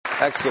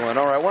Excellent.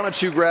 All right, why don't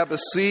you grab a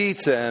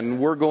seat, and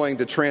we're going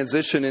to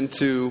transition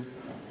into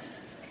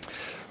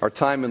our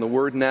time in the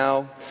Word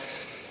now.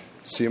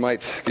 So you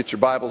might get your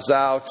Bibles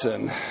out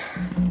and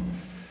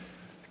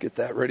get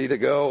that ready to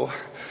go.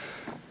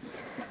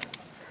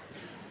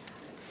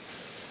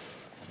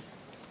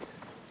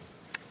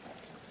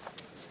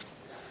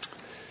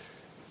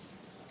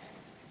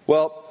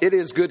 Well, it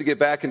is good to get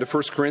back into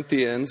 1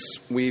 Corinthians.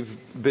 We've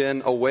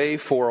been away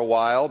for a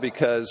while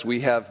because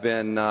we have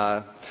been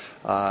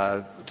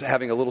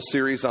having a little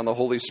series on the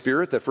Holy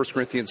Spirit that 1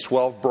 Corinthians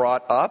 12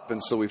 brought up.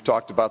 And so we've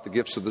talked about the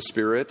gifts of the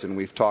Spirit, and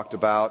we've talked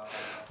about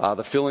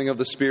the filling of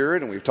the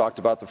Spirit, and we've talked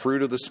about the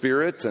fruit of the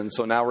Spirit. And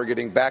so now we're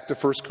getting back to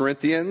 1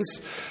 Corinthians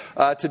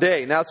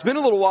today. Now, it's been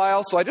a little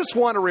while, so I just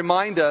want to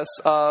remind us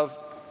of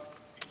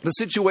the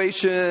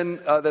situation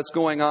that's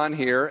going on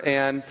here.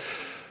 And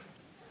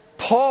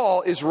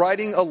Paul is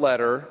writing a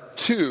letter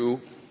to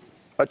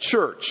a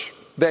church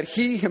that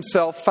he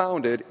himself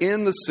founded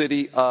in the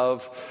city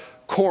of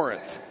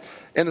Corinth.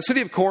 And the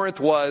city of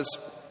Corinth was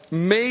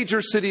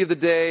major city of the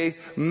day,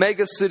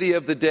 mega city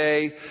of the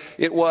day.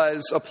 It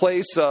was a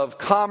place of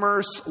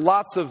commerce,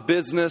 lots of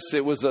business.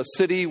 It was a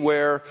city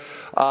where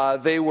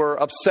they were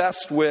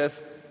obsessed with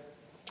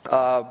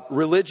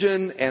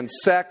religion and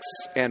sex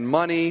and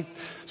money.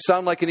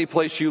 Sound like any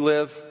place you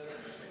live?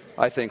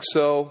 I think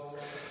so.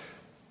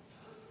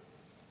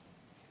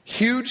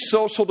 Huge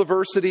social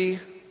diversity,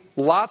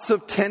 lots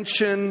of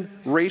tension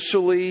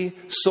racially,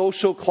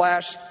 social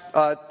class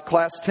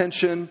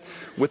tension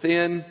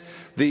within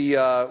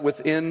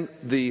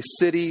the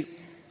city.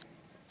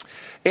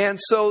 And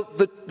so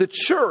the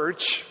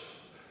church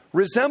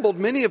resembled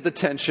many of the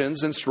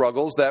tensions and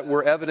struggles that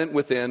were evident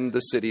within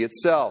the city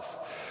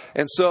itself.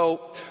 And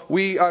so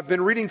I've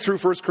been reading through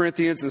 1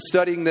 Corinthians and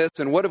studying this,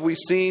 and what have we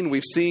seen?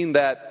 We've seen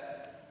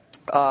that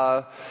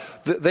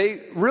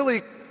they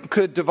really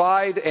could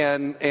divide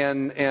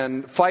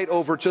and fight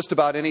over just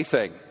about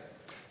anything.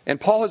 And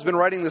Paul has been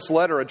writing this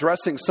letter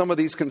addressing some of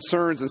these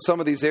concerns and some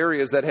of these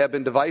areas that have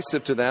been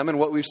divisive to them. And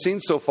what we've seen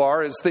so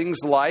far is things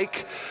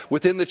like,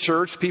 within the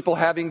church, people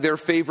having their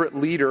favorite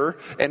leader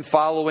and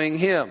following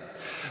him.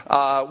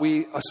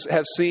 We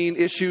have seen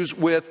issues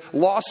with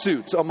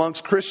lawsuits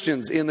amongst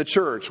Christians in the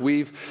church.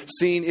 We've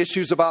seen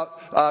issues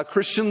about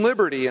Christian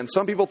liberty, and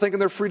some people thinking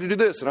they're free to do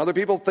this, and other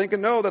people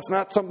thinking, no, that's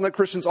not something that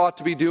Christians ought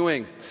to be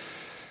doing.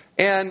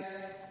 And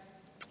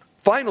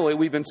finally,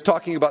 we've been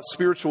talking about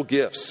spiritual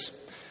gifts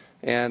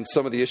and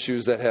some of the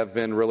issues that have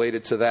been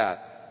related to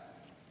that.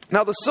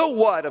 Now, the so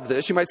what of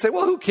this, you might say,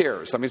 well, who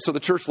cares? I mean, so the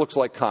church looks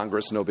like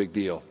Congress, no big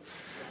deal.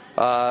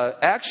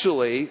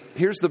 Actually,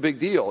 here's the big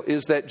deal,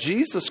 is that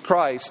Jesus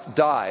Christ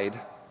died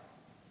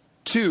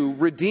to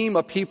redeem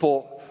a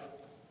people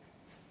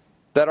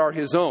that are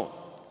his own.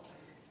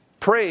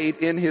 Prayed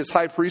in his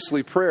high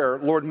priestly prayer,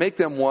 Lord, make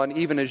them one,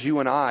 even as you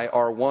and I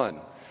are one.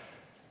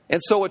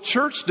 And so a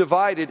church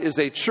divided is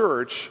a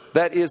church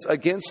that is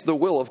against the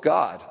will of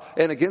God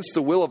and against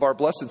the will of our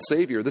blessed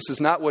Savior. This is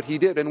not what he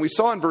did. And we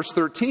saw in verse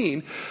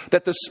 13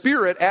 that the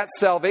Spirit at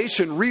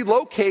salvation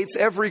relocates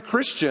every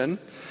Christian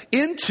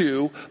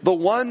into the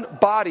one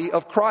body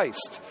of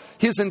Christ.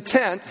 His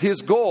intent,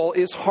 his goal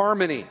is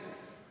harmony,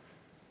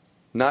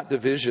 not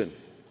division.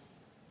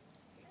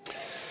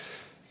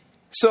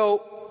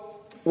 So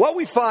what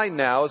we find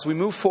now as we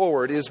move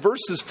forward is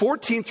verses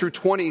 14 through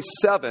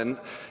 27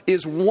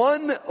 is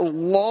one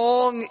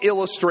long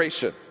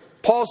illustration.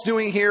 Paul's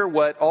doing here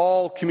what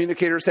all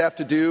communicators have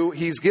to do.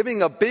 He's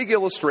giving a big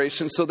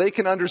illustration so they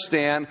can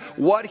understand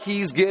what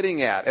he's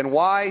getting at and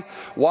why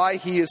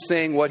he is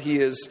saying what he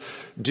is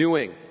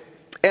doing.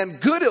 And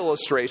good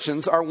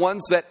illustrations are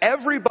ones that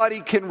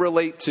everybody can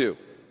relate to.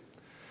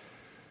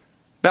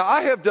 Now,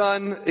 I have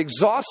done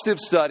exhaustive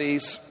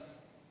studies,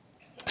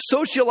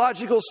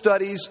 sociological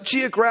studies,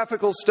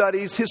 geographical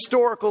studies,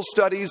 historical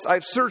studies.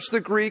 I've searched the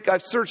Greek,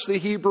 I've searched the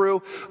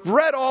Hebrew,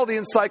 read all the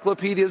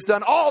encyclopedias,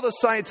 done all the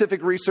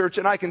scientific research,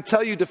 and I can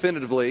tell you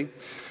definitively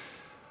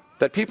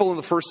that people in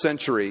the first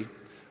century,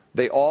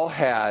 they all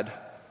had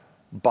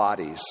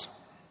bodies.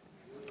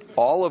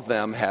 All of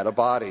them had a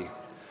body.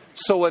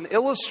 So an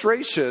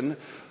illustration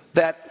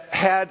that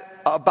had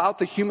about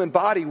the human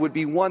body would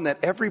be one that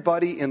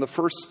everybody in the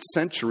first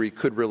century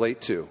could relate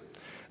to.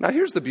 Now,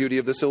 here's the beauty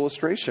of this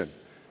illustration.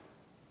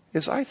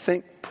 Is I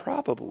think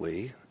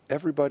probably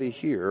everybody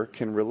here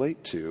can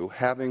relate to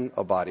having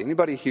a body.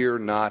 Anybody here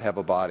not have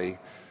a body?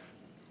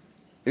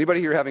 Anybody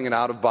here having an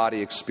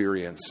out-of-body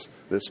experience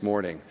this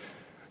morning?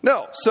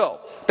 No. So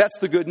that's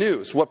the good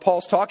news. What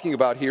Paul's talking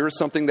about here is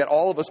something that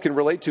all of us can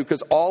relate to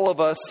because all of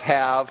us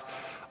have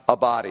a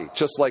body,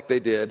 just like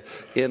they did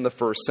in the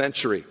first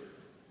century.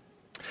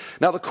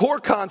 Now, the core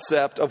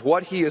concept of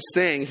what he is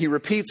saying, he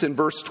repeats in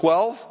verse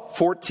 12,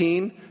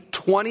 14,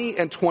 20,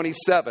 and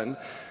 27.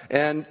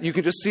 And you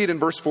can just see it in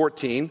verse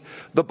 14.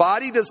 The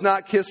body does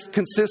not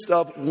consist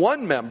of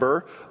one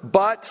member,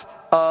 but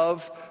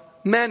of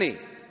many.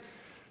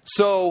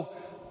 So,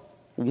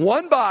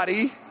 one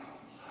body,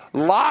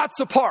 lots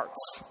of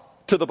parts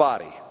to the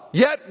body.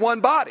 Yet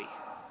one body.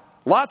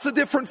 Lots of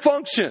different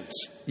functions.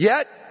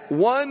 Yet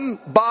one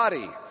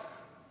body.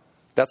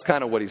 That's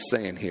kind of what he's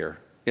saying here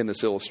in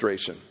this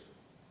illustration.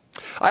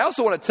 I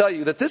also want to tell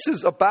you that this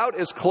is about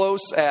as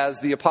close as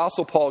the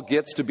Apostle Paul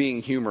gets to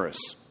being humorous.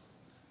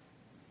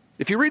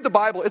 If you read the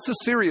Bible, it's a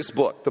serious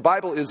book. The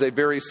Bible is a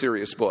very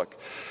serious book.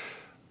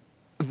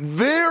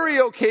 Very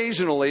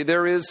occasionally,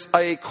 there is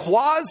a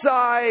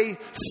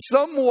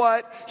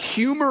somewhat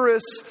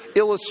humorous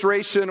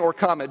illustration or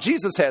comment.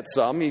 Jesus had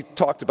some. He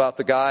talked about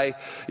the guy,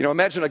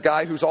 imagine a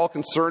guy who's all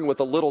concerned with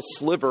a little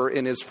sliver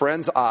in his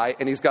friend's eye,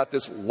 and he's got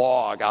this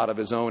log out of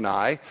his own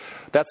eye.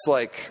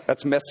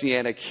 That's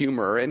messianic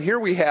humor. And here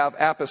we have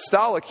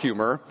apostolic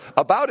humor,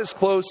 about as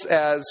close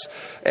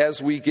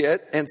as we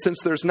get. And since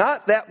there's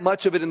not that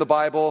much of it in the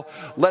Bible,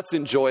 let's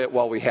enjoy it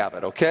while we have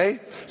it, okay?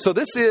 So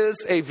this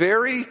is a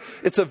very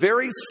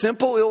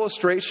simple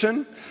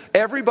illustration.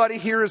 Everybody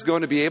here is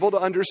going to be able to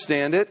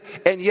understand it,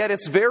 and yet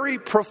it's very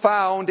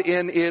profound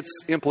in its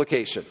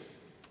implication.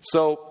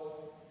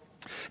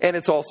 And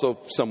it's also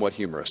somewhat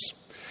humorous.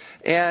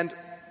 And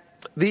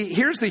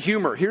here's the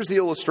humor, here's the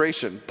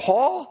illustration.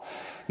 Paul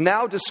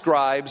now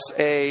describes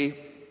a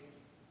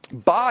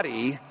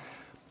body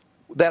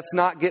that's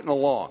not getting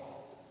along,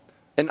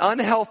 an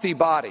unhealthy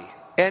body.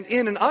 And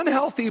in an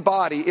unhealthy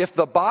body, if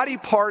the body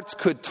parts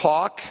could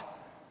talk,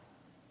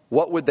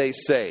 what would they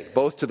say,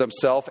 both to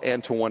themselves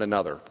and to one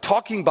another?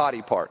 Talking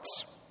body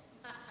parts.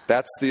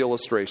 That's the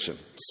illustration.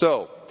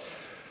 So,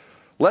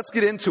 let's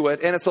get into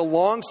it. And it's a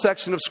long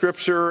section of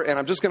Scripture, and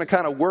I'm just going to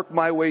kind of work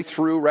my way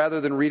through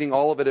rather than reading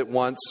all of it at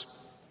once.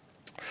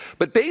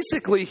 But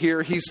basically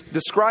here, he's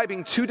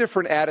describing two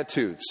different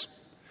attitudes.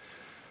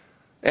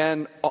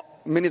 And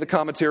many of the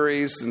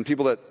commentaries and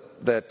people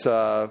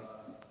that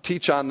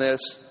teach on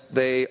this,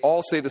 they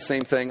all say the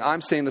same thing.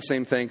 I'm saying the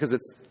same thing because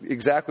it's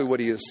exactly what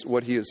he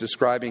is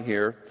describing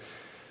here.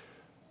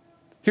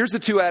 Here's the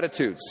two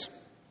attitudes.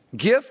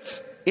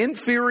 Gift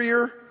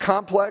inferior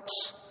complex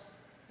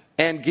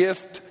and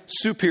gift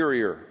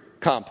superior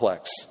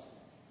complex.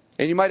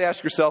 And you might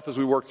ask yourself as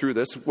we work through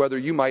this whether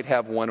you might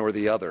have one or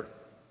the other.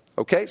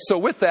 Okay, so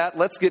with that,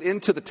 let's get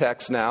into the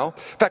text now.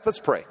 In fact, let's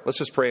pray. Let's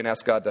just pray and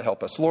ask God to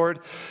help us. Lord,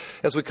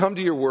 as we come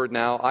to your word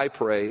now, I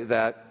pray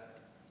that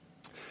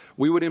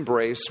we would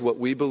embrace what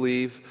we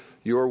believe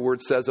your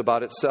word says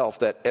about itself,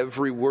 that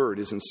every word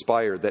is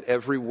inspired, that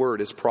every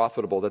word is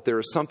profitable, that there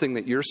is something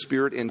that your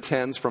Spirit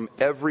intends from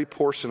every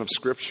portion of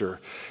Scripture.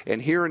 And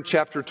here in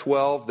chapter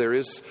 12, there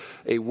is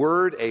a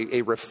word,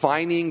 a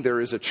refining, there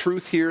is a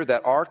truth here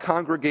that our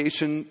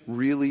congregation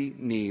really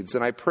needs.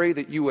 And I pray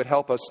that you would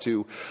help us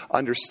to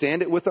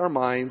understand it with our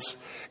minds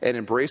and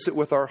embrace it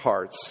with our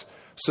hearts,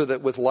 so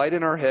that with light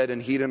in our head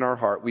and heat in our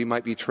heart, we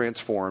might be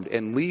transformed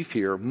and leave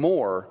here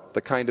more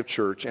the kind of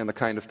church and the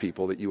kind of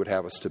people that you would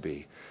have us to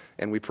be.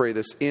 And we pray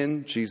this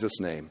in Jesus'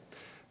 name.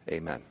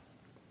 Amen.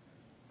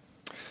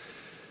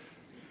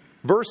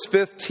 Verse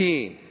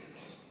 15.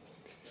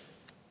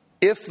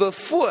 If the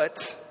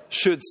foot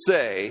should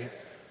say,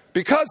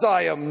 because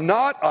I am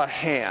not a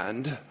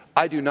hand,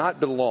 I do not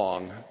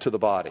belong to the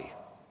body,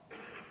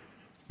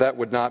 that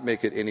would not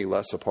make it any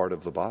less a part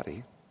of the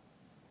body.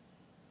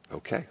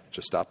 Okay,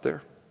 just stop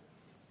there.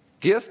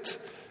 Gift,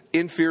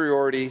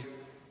 inferiority,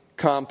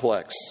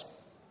 complex.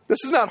 This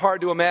is not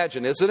hard to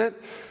imagine, isn't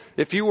it?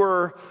 If you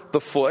were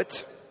the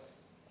foot,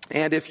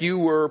 and if you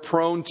were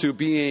prone to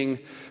being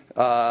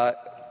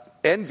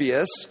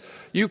envious,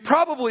 you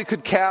probably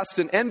could cast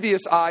an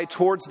envious eye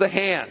towards the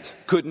hand,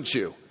 couldn't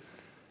you?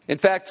 In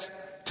fact,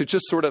 to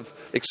just sort of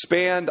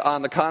expand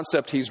on the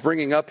concept he's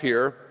bringing up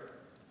here,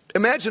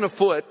 imagine a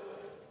foot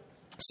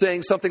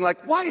saying something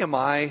like, why am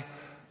I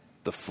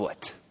the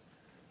foot?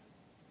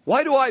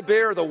 Why do I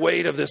bear the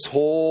weight of this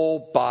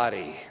whole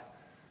body?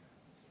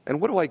 And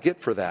what do I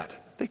get for that?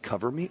 They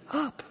cover me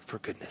up, for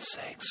goodness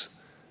sakes.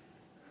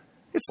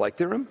 It's like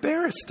they're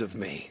embarrassed of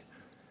me.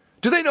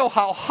 Do they know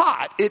how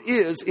hot it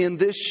is in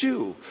this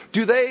shoe?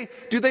 Do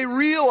they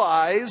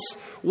realize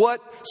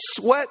what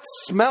sweat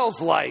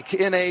smells like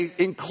in an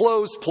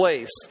enclosed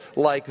place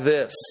like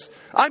this?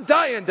 I'm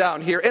dying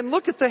down here. And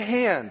look at the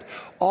hand,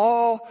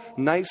 all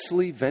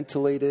nicely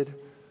ventilated.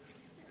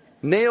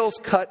 Nails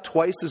cut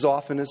twice as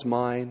often as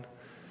mine.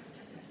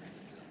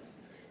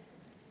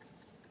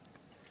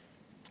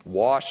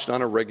 Washed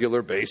on a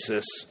regular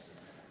basis.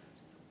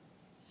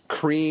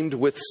 Creamed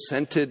with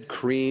scented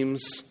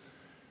creams.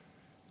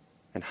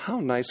 And how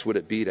nice would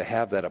it be to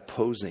have that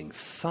opposing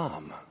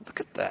thumb? Look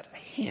at that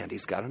hand.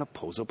 He's got an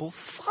opposable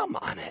thumb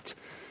on it.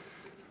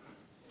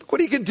 Look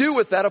what he can do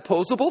with that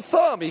opposable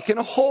thumb. He can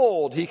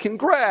hold, he can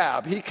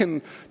grab, he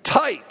can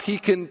type, he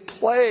can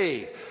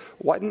play.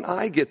 Why didn't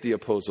I get the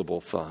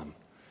opposable thumb?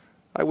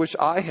 I wish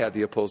I had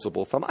the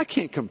opposable thumb. I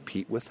can't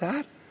compete with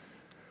that.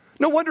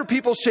 No wonder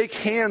people shake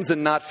hands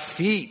and not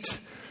feet.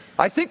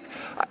 I think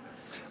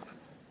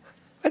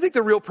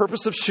the real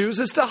purpose of shoes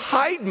is to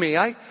hide me.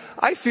 I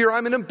fear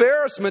I'm an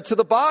embarrassment to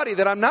the body,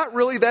 that I'm not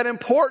really that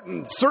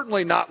important.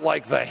 Certainly not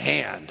like the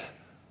hand.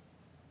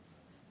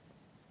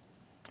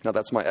 Now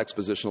that's my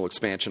expositional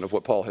expansion of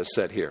what Paul has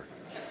said here.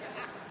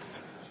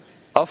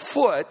 A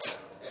foot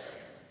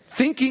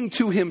thinking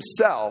to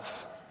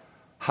himself,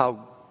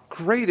 how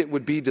great it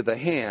would be to the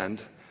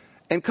hand,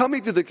 and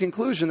coming to the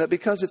conclusion that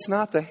because it's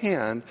not the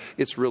hand,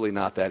 it's really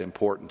not that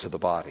important to the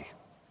body.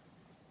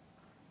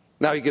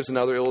 Now he gives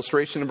another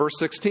illustration in verse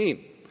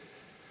 16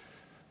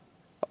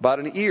 about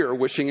an ear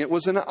wishing it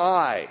was an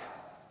eye.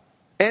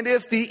 And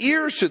if the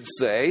ear should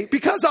say,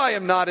 because I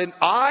am not an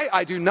eye,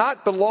 I do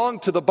not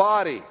belong to the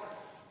body,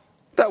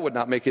 that would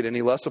not make it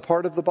any less a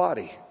part of the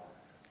body.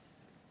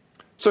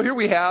 So here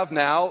we have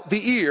now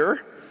the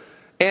ear,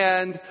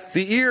 and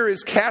the ear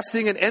is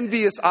casting an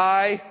envious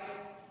eye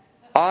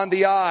on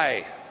the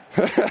eye.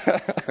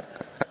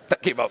 That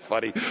came out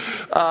funny.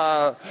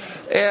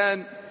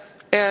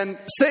 And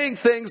saying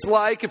things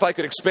like, if I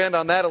could expand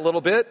on that a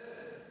little bit,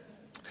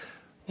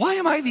 why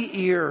am I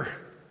the ear?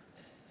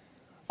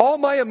 All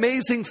my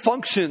amazing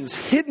functions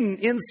hidden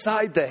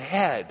inside the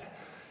head.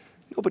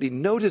 Nobody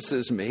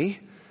notices me.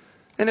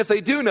 And if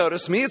they do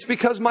notice me, it's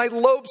because my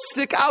lobes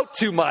stick out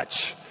too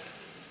much.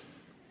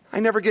 I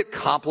never get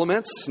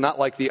compliments, not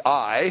like the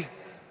eye.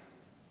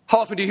 How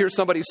often do you hear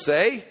somebody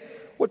say,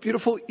 what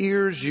beautiful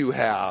ears you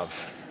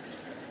have?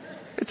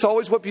 It's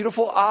always what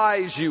beautiful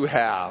eyes you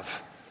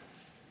have.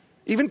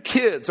 Even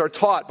kids are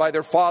taught by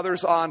their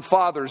fathers on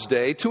Father's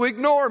Day to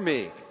ignore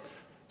me.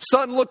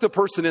 Son, look the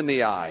person in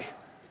the eye.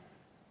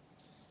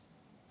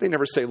 They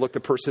never say, look the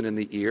person in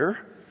the ear.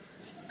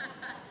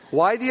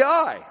 Why the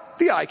eye?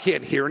 The eye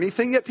can't hear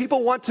anything, yet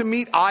people want to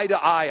meet eye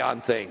to eye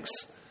on things.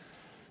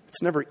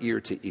 It's never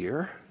ear to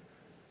ear.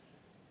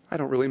 I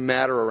don't really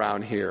matter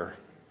around here.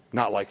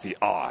 Not like the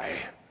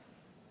eye.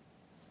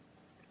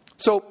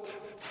 So,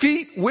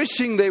 feet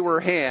wishing they were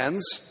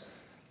hands,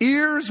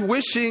 ears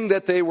wishing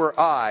that they were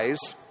eyes.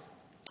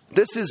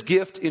 This is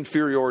gift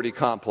inferiority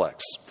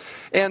complex.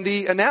 And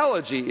the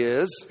analogy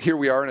is, here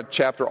we are in a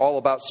chapter all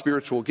about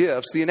spiritual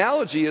gifts. The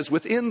analogy is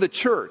within the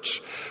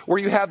church, where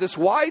you have this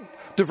wide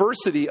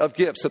diversity of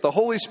gifts that the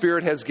Holy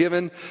Spirit has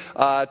given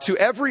to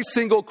every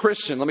single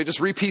Christian. Let me just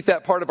repeat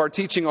that part of our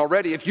teaching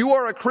already. If you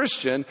are a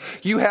Christian,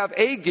 you have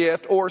a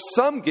gift or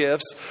some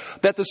gifts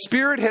that the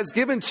Spirit has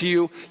given to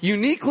you,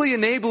 uniquely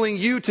enabling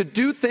you to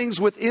do things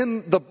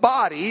within the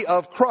body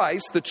of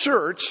Christ, the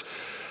church,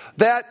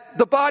 that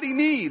the body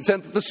needs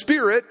and the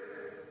Spirit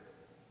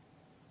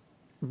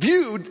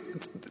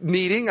viewed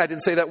needing. I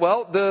didn't say that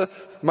well.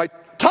 My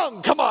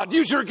tongue, come on,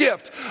 use your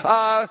gift.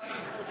 The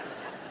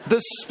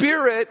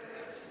Spirit,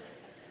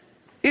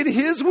 in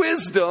His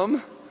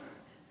wisdom,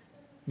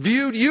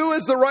 viewed you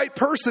as the right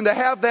person to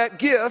have that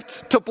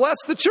gift to bless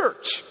the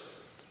church.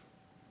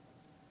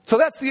 So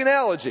that's the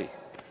analogy.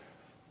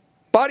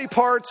 Body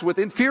parts with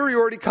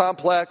inferiority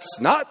complex,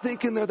 not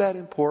thinking they're that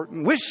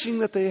important, wishing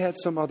that they had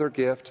some other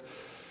gift.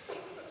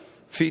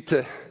 Feet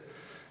to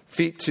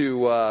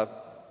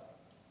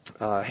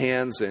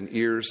hands and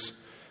ears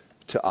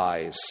to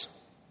eyes.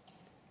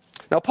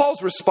 Now,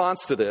 Paul's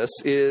response to this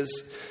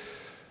is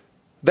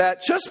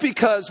that just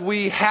because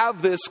we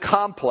have this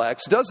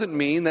complex doesn't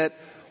mean that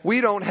we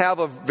don't have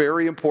a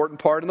very important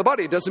part in the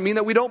body. It doesn't mean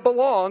that we don't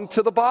belong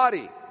to the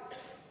body.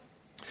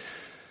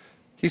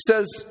 He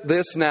says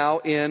this now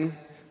in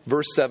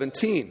verse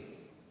 17.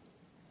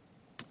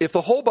 If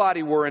the whole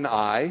body were an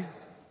eye,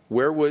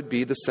 where would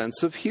be the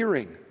sense of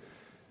hearing?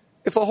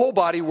 If the whole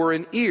body were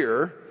an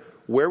ear,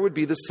 where would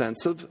be the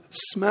sense of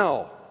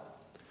smell?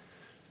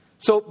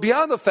 So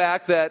beyond the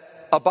fact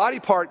that a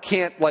body part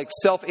can't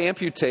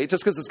self-amputate,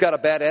 just because it's got a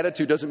bad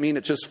attitude doesn't mean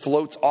it just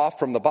floats off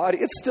from the body.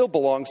 It still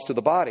belongs to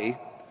the body.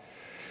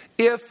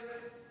 If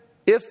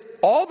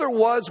all there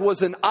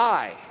was an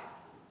eye,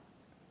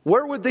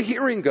 where would the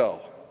hearing go?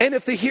 And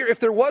if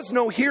there was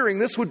no hearing,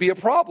 this would be a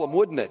problem,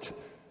 wouldn't it?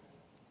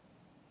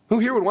 Who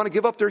here would want to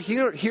give up their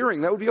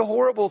hearing? That would be a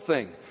horrible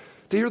thing.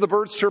 To hear the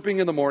birds chirping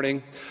in the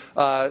morning,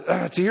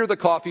 to hear the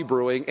coffee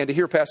brewing, and to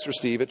hear Pastor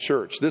Steve at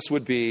church. This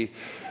would be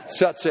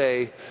such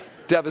a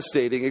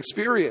devastating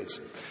experience.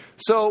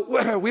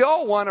 So we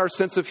all want our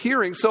sense of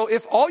hearing. So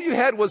if all you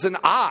had was an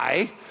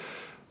eye,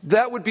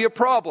 that would be a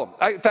problem.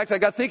 In fact, I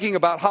got thinking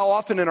about how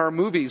often in our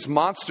movies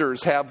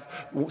monsters have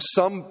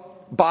some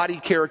body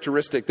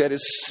characteristic that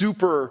is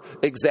super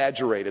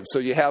exaggerated. So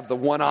you have the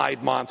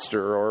one-eyed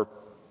monster or,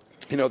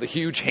 the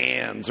huge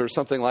hands or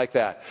something like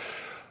that.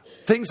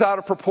 Things out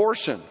of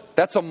proportion.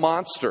 That's a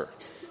monster.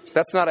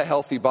 That's not a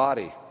healthy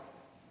body.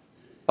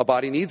 A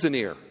body needs an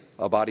ear.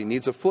 A body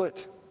needs a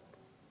foot.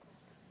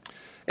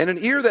 And an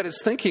ear that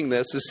is thinking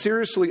this is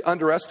seriously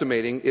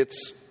underestimating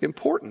its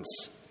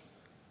importance.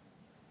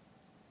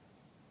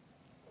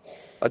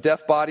 A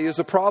deaf body is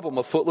a problem.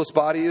 A footless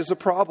body is a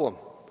problem.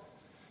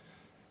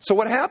 So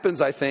what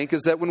happens, I think,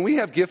 is that when we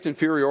have gift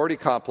inferiority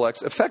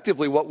complex,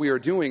 effectively what we are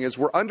doing is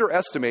we're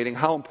underestimating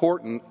how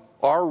important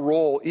our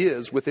role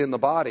is within the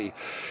body.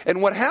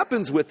 And what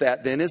happens with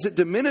that then is it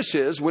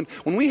diminishes when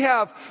we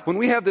have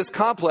this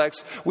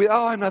complex,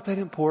 I'm not that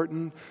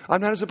important. I'm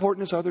not as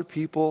important as other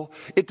people.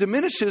 It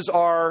diminishes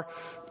our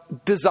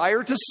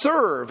desire to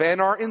serve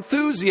and our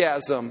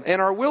enthusiasm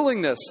and our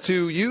willingness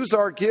to use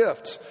our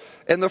gift.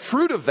 And the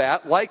fruit of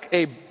that, like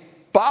a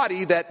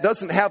body that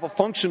doesn't have a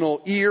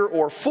functional ear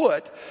or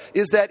foot,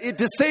 is that it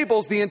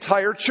disables the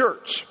entire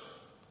church.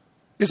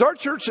 Is our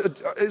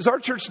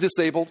church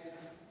disabled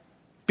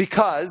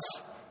because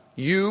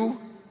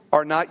you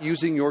are not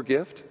using your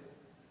gift?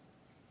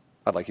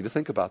 I'd like you to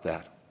think about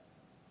that.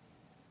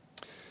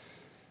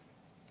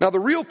 Now, the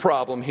real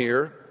problem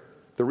here,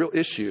 the real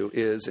issue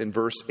is in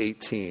verse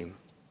 18.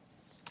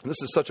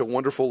 This is such a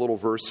wonderful little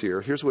verse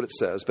here. Here's what it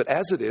says. But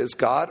as it is,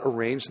 God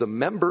arranged the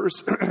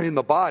members in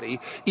the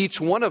body,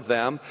 each one of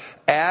them,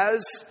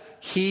 as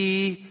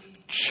he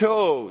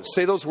chose.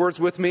 Say those words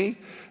with me.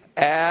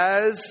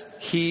 As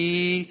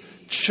he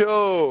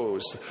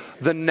chose.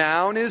 The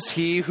noun is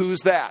he.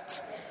 Who's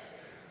that?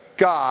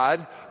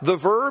 God. The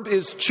verb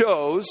is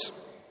chose.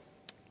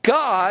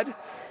 God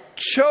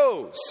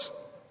chose.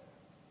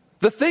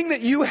 The thing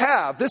that you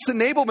have, this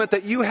enablement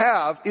that you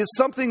have, is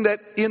something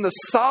that in the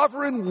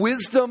sovereign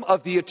wisdom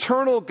of the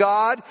eternal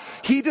God,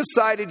 he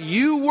decided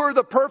you were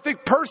the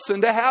perfect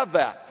person to have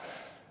that.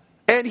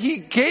 And he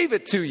gave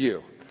it to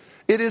you.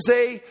 It is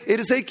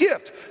a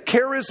gift.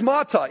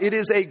 Charismata. It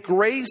is a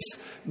grace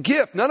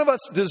gift. None of us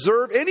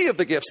deserve any of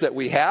the gifts that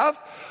we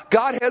have.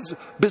 God has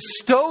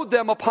bestowed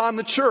them upon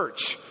the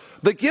church.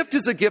 The gift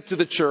is a gift to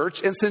the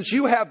church, and since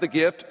you have the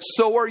gift,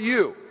 so are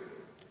you.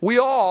 We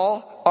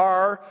all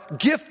are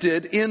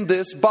gifted in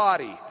this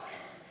body,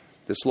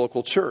 this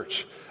local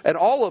church. And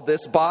all of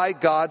this by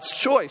God's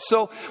choice.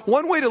 So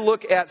one way to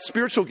look at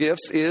spiritual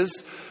gifts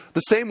is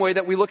the same way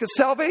that we look at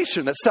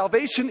salvation. That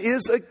salvation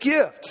is a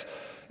gift.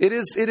 It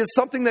is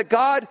something that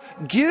God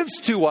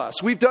gives to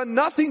us. We've done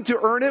nothing to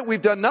earn it.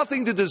 We've done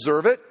nothing to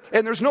deserve it.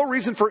 And there's no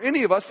reason for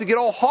any of us to get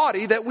all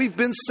haughty that we've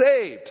been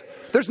saved.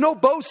 There's no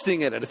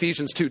boasting in it,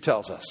 Ephesians 2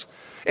 tells us.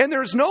 And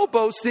there's no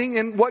boasting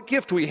in what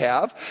gift we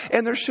have.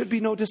 And there should be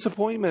no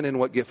disappointment in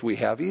what gift we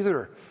have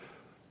either.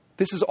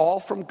 This is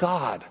all from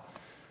God.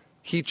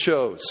 He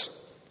chose.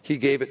 He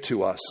gave it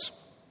to us.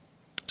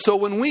 So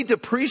when we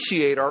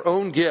depreciate our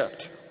own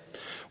gift,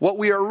 what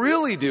we are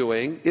really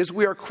doing is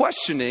we are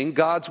questioning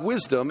God's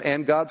wisdom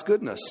and God's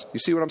goodness. You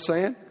see what I'm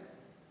saying?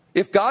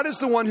 If God is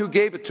the one who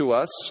gave it to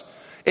us,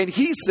 and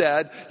he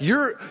said,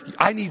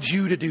 I need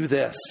you to do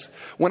this.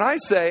 When I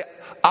say,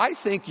 I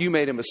think you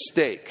made a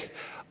mistake,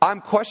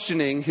 I'm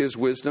questioning his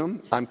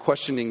wisdom. I'm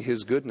questioning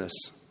his goodness.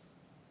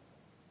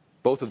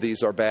 Both of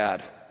these are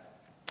bad.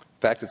 In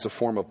fact, it's a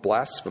form of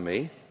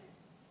blasphemy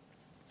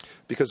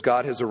because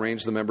God has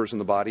arranged the members in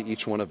the body,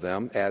 each one of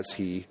them, as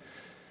he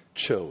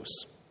chose.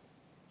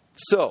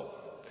 So,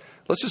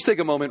 let's just take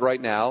a moment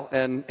right now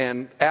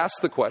and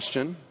ask the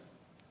question,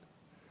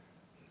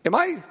 do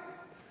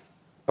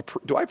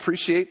I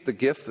appreciate the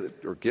gift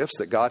or gifts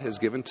that God has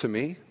given to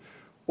me?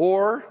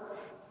 Or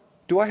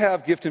do I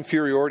have gift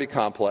inferiority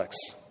complex?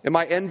 Am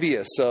I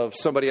envious of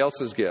somebody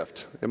else's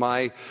gift? Am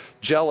I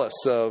jealous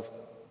of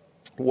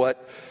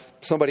what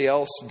somebody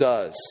else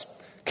does?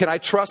 Can I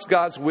trust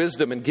God's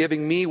wisdom in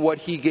giving me what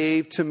he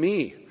gave to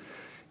me?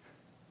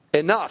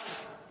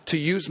 Enough to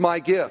use my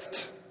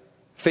gift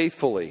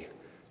faithfully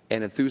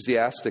and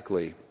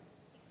enthusiastically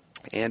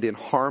and in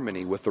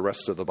harmony with the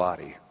rest of the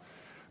body.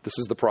 This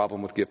is the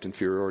problem with gift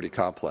inferiority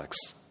complex.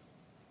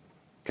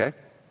 Okay?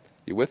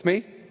 You with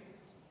me?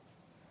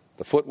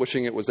 The foot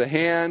wishing it was a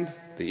hand,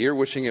 the ear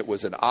wishing it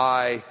was an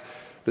eye.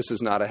 This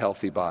is not a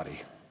healthy body.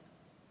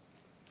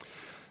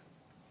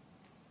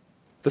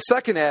 The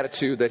second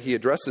attitude that he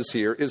addresses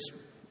here is,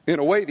 in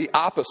a way, the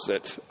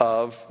opposite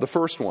of the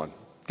first one.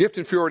 Gift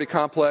inferiority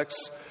complex,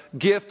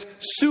 gift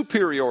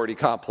superiority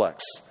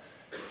complex.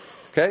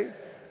 Okay?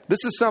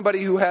 This is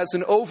somebody who has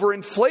an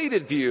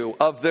overinflated view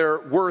of their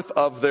worth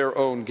of their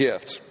own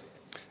gift.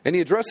 And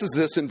he addresses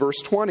this in verse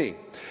 20.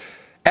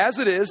 As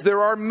it is,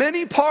 there are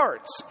many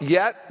parts,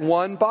 yet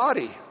one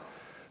body.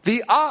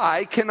 The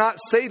eye cannot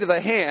say to the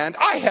hand,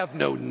 I have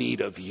no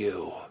need of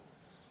you.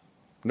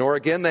 Nor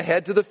again the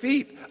head to the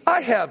feet,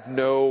 I have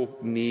no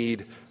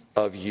need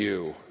of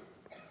you.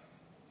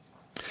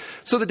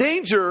 So the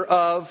danger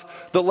of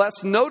the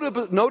less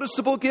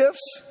noticeable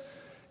gifts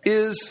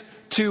is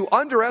to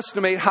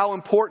underestimate how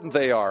important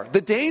they are.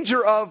 The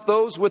danger of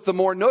those with the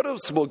more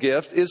noticeable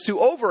gift is to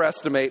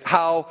overestimate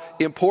how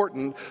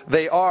important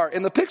they are.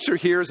 And the picture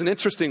here is an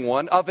interesting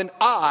one of an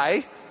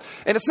eye.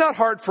 And it's not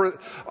hard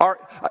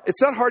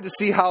to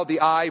see how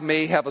the eye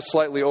may have a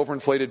slightly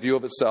overinflated view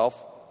of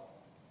itself,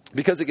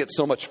 because it gets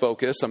so much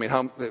focus. I mean,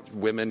 how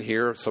women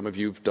here, some of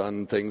you have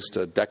done things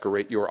to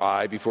decorate your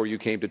eye before you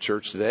came to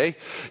church today.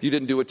 You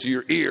didn't do it to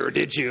your ear,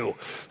 did you?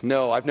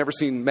 No, I've never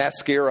seen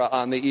mascara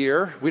on the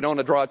ear. We don't want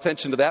to draw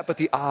attention to that, but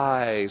the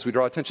eyes. We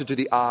draw attention to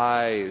the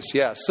eyes.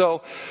 Yes,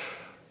 so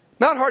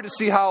not hard to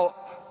see how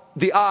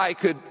the eye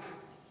could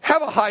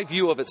have a high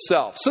view of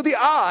itself. So the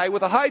eye,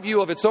 with a high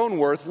view of its own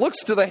worth,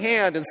 looks to the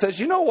hand and says,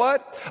 you know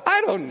what?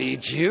 I don't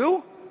need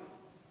you.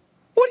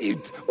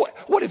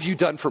 What have you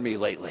done for me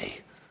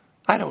lately?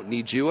 I don't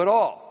need you at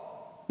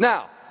all.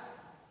 Now,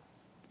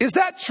 is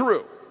that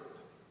true?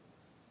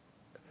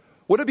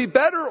 Would it be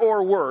better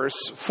or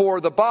worse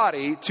for the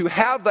body to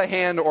have the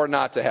hand or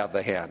not to have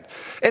the hand?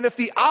 And if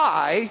the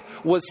eye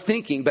was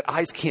thinking, but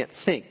eyes can't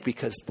think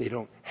because they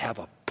don't have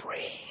a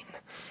brain.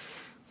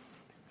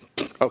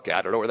 Okay,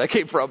 I don't know where that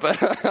came from, but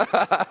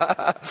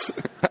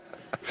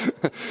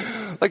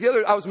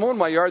I was mowing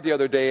my yard the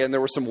other day, and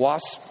there were some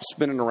wasps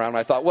spinning around.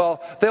 I thought,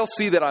 well, they'll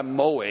see that I'm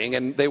mowing,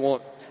 and they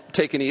won't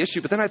take any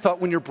issue. But then I thought,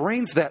 when your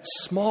brain's that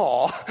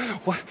small,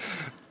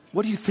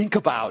 what do you think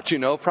about?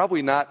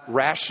 Probably not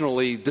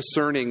rationally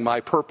discerning my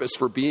purpose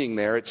for being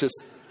there.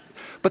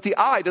 But the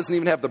eye doesn't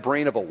even have the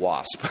brain of a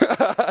wasp.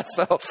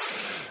 So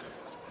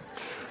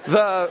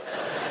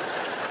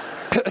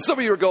some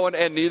of you are going,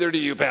 and neither do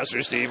you,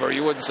 Pastor Steve, or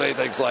you wouldn't say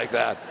things like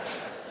that.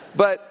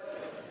 But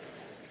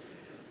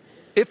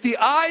if the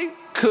eye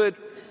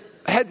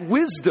had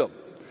wisdom,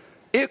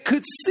 it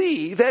could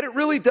see that it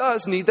really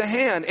does need the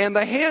hand. And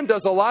the hand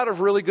does a lot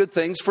of really good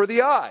things for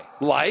the eye,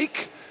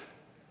 like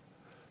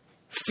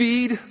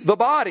feed the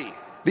body.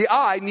 The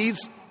eye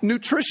needs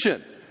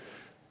nutrition.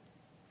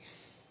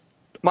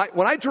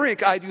 When I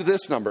drink, I do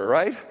this number,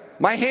 right?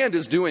 My hand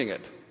is doing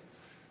it.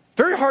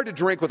 Very hard to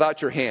drink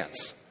without your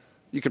hands.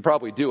 You can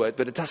probably do it,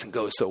 but it doesn't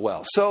go so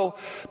well. So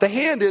the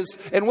hand is,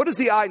 and what does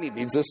the eye need? It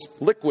needs this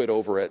liquid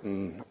over it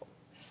and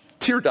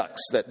tear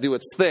ducts that do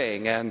its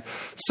thing. And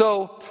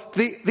so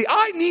the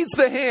eye needs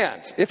the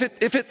hand. If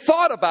it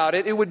thought about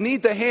it, it would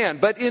need the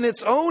hand. But in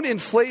its own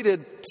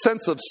inflated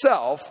sense of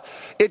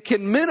self, it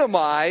can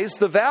minimize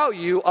the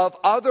value of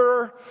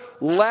other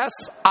less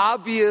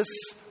obvious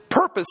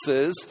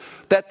purposes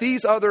that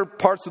these other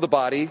parts of the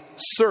body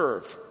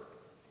serve.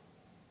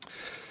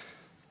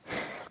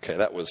 Okay,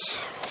 that was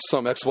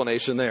some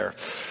explanation there.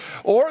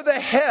 Or the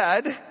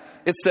head,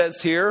 it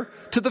says here,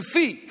 to the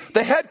feet.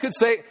 The head could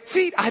say,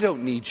 feet, I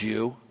don't need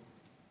you.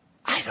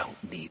 I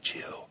don't need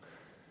you.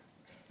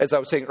 As I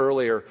was saying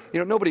earlier,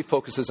 nobody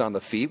focuses on the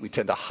feet. We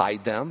tend to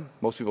hide them.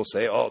 Most people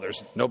say, oh,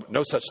 there's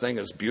no such thing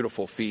as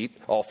beautiful feet.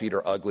 All feet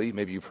are ugly.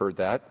 Maybe you've heard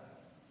that.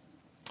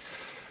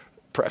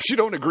 Perhaps you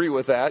don't agree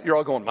with that. You're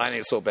all going, mine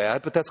ain't so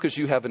bad. But that's because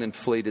you have an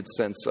inflated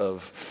sense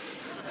of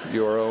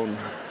your own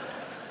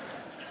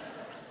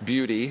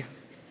beauty.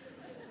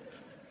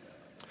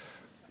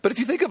 But if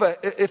you think of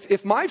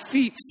if my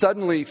feet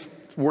suddenly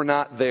were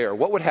not there,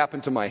 what would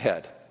happen to my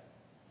head?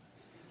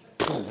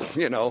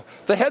 The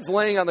head's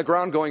laying on the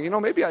ground going,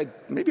 maybe I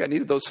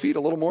needed those feet a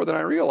little more than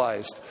I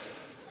realized.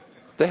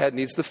 The head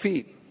needs the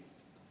feet.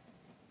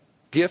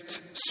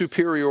 Gift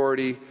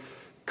superiority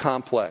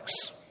complex.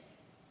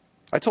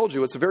 I told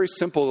you it's a very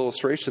simple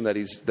illustration that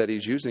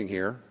he's using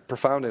here,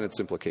 profound in its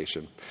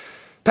implication.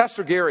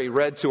 Pastor Gary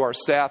read to our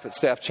staff at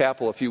Staff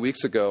Chapel a few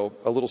weeks ago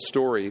a little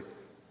story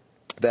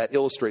that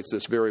illustrates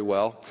this very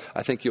well.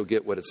 I think you'll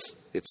get what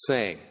it's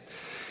saying.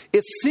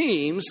 It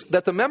seems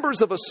that the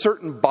members of a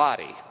certain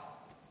body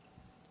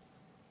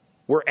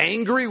were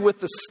angry with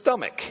the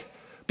stomach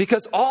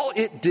because all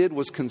it did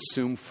was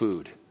consume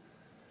food.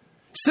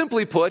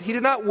 Simply put, he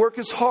did not work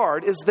as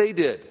hard as they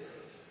did.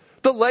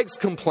 The legs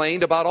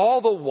complained about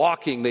all the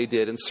walking they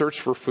did in search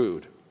for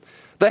food.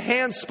 The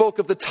hands spoke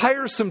of the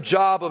tiresome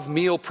job of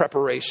meal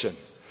preparation.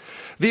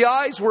 The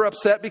eyes were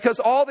upset because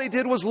all they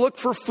did was look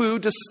for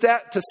food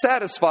to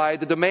satisfy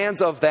the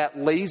demands of that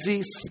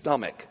lazy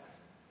stomach.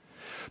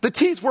 The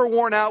teeth were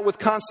worn out with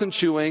constant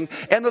chewing,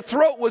 and the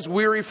throat was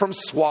weary from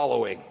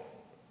swallowing.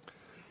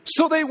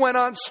 So they went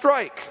on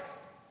strike.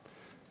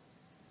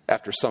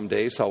 After some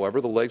days, however,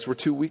 the legs were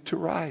too weak to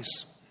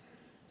rise.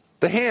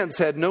 The hands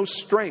had no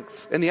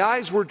strength, and the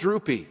eyes were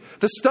droopy.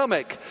 The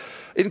stomach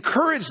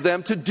encouraged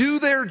them to do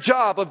their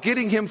job of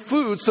getting him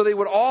food so they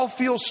would all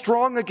feel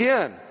strong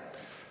again.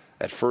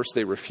 At first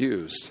they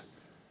refused,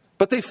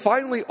 but they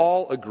finally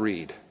all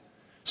agreed.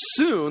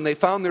 Soon they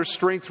found their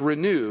strength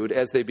renewed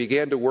as they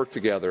began to work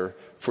together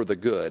for the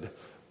good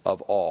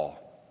of all.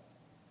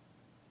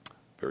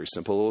 Very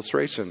simple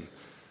illustration.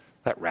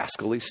 That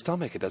rascally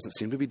stomach, it doesn't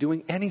seem to be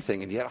doing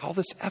anything, and yet all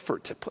this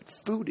effort to put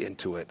food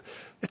into it,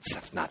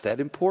 it's not that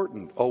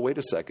important. Oh, wait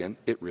a second,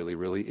 it really,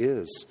 really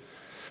is.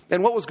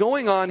 And what was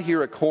going on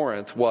here at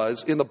Corinth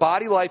was, in the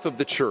body life of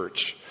the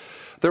church,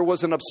 there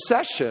was an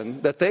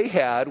obsession that they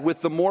had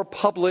with the more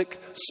public,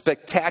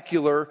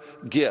 spectacular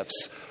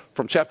gifts.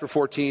 From chapter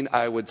 14,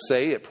 I would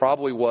say it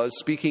probably was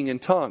speaking in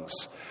tongues.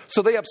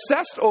 So they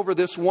obsessed over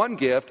this one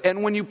gift,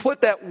 and when you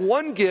put that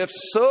one gift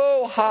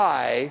so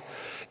high,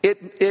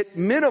 it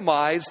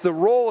minimized the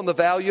role and the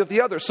value of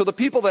the other. So the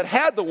people that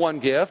had the one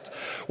gift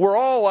were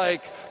all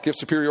like, gift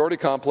superiority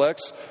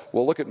complex.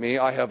 Well, look at me,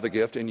 I have the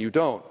gift and you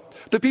don't.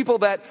 The people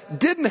that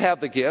didn't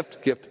have the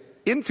gift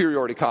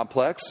inferiority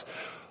complex,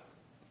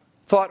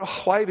 thought,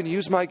 oh, why even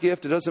use my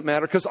gift? It doesn't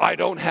matter because I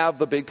don't have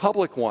the big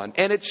public one.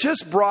 And it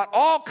just brought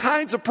all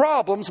kinds of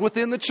problems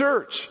within the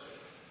church.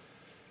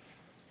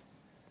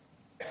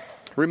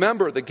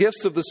 Remember, the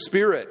gifts of the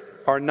Spirit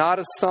are not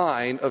a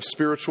sign of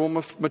spiritual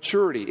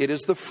maturity. It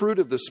is the fruit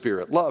of the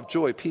Spirit: love,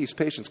 joy, peace,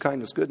 patience,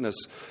 kindness, goodness,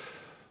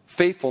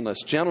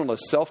 faithfulness,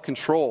 gentleness,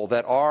 self-control,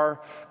 that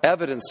are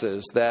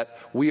evidences that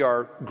we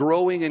are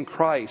growing in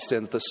Christ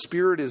and the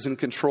Spirit is in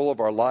control of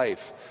our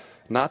life,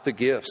 not the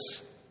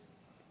gifts.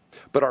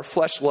 But our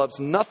flesh loves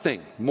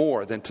nothing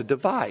more than to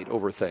divide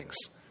over things.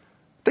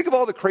 Think of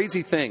all the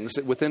crazy things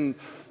within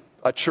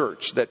a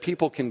church that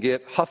people can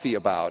get huffy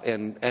about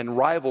and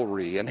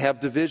rivalry and have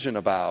division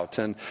about.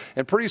 And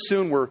pretty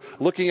soon we're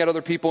looking at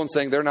other people and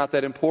saying they're not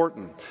that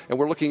important. And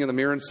we're looking in the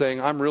mirror and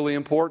saying, I'm really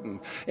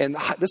important. And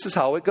this is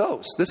how it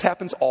goes. This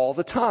happens all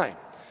the time.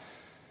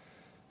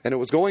 And it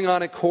was going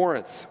on at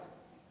Corinth.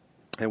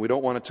 And we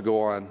don't want it to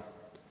go on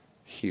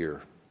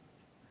here.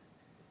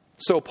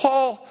 So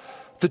Paul,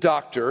 the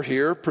doctor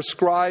here,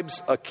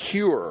 prescribes a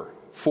cure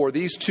for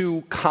these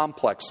two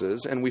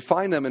complexes. And we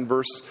find them in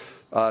verse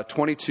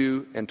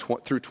 22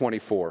 through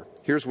 24.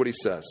 Here's what he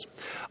says.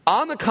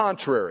 On the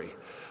contrary,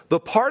 the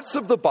parts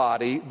of the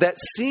body that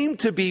seem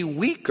to be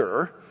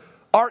weaker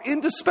are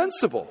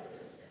indispensable.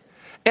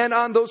 And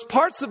on those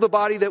parts of the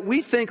body that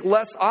we think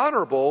less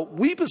honorable,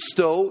 we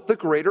bestow the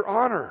greater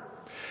honor.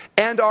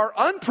 And our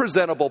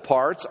unpresentable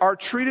parts are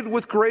treated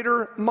with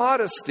greater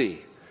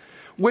modesty,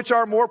 which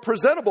our more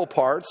presentable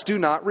parts do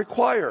not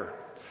require.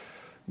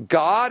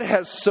 God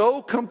has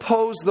so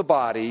composed the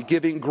body,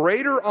 giving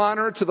greater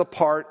honor to the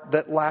part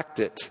that lacked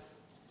it.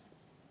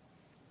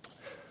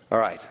 All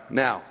right,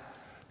 now,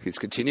 he's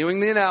continuing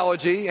the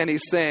analogy, and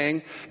he's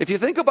saying, if you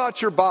think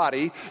about your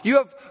body, you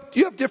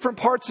have different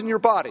parts in your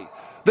body.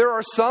 There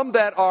are some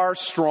that are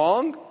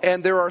strong,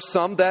 and there are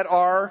some that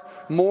are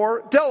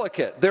more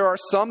delicate. There are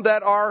some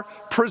that are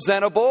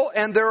presentable,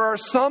 and there are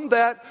some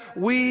that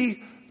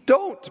we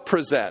don't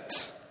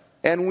present,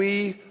 and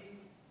we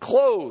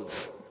clothe,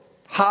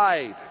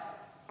 hide.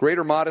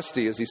 Greater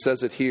modesty, as he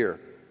says it here.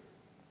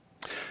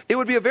 It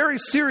would be a very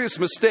serious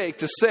mistake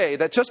to say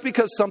that just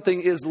because something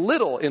is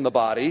little in the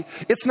body,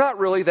 it's not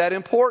really that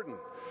important.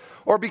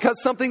 Or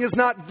because something is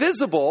not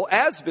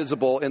as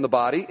visible in the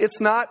body,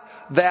 it's not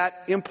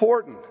that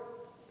important.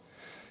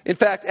 In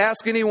fact,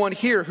 ask anyone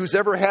here who's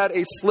ever had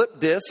a slip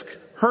disc,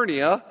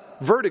 hernia,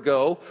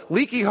 vertigo,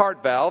 leaky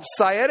heart valve,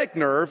 sciatic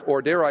nerve,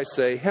 or dare I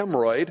say,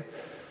 hemorrhoid.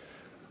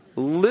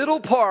 Little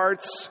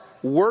parts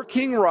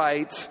working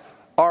right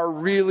are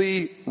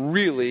really,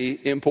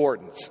 really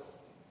important.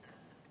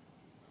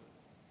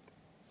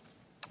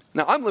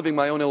 Now, I'm living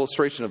my own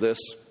illustration of this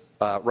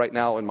right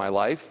now in my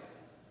life.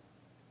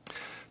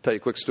 Tell you a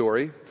quick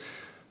story.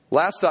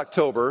 Last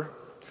October,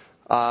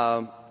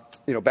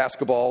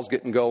 basketball's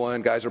getting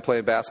going. Guys are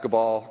playing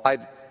basketball.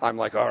 I'm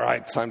like, all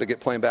right, it's time to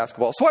get playing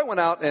basketball. So I went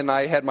out and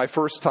I had my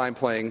first time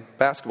playing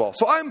basketball.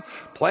 So I'm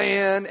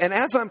playing, and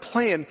as I'm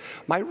playing,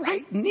 my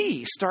right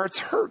knee starts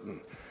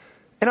hurting.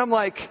 And I'm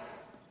like,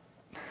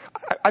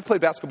 I played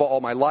basketball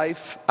all my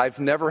life. I've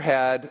never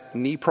had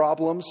knee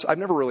problems. I've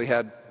never really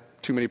had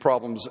too many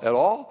problems at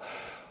all.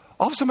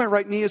 All of a sudden, my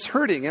right knee is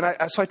hurting. And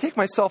so I take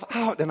myself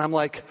out, and I'm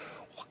like,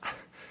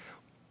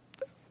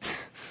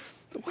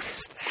 what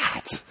is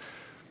that?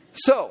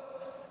 So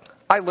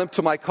I limp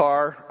to my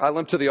car. I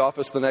limp to the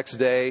office the next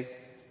day.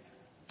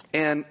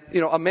 And,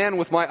 a man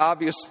with my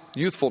obvious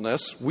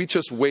youthfulness, we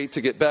just wait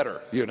to get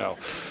better,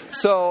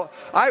 So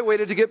I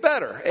waited to get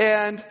better.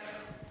 And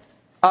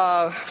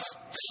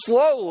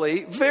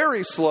slowly,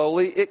 very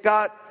slowly, it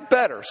got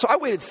better. So I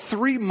waited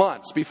 3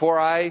 months before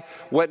I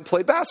went and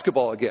played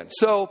basketball again.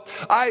 So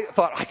I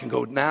thought, I can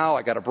go now.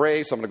 I got a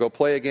brace. I'm going to go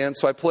play again.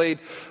 So I played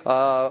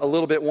a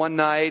little bit one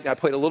night. I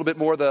played a little bit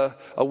more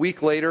a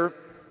week later.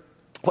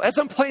 Well, as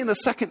I'm playing the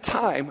second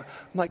time, I'm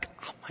like,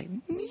 my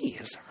knee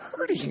is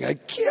hurting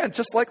again,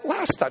 just like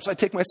last time. So I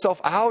take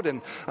myself out,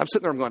 and I'm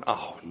sitting there, I'm going,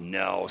 oh,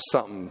 no,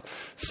 something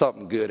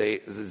good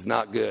is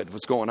not good.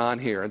 What's going on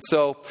here? And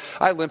so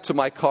I limp to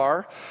my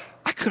car.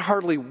 I could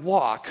hardly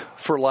walk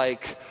for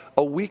like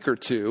a week or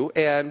two.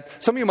 And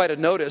some of you might have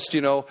noticed,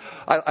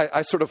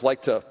 I sort of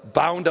like to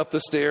bound up the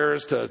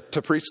stairs to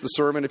preach the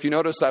sermon. If you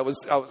noticed, I was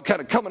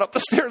kind of coming up the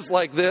stairs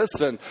like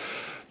this, and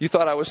you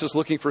thought I was just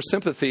looking for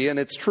sympathy, and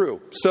it's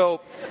true.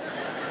 So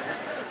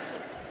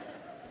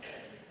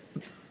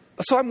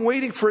I'm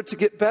waiting for it to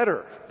get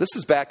better. This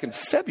is back in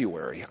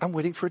February. I'm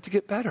waiting for it to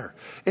get better.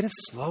 And it's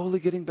slowly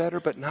getting better,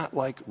 but not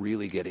like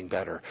really getting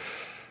better.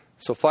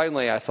 So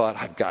finally, I thought,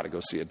 I've got to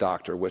go see a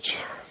doctor, which,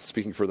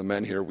 speaking for the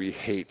men here, we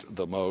hate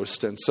the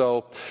most. And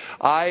so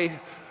I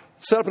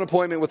set up an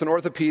appointment with an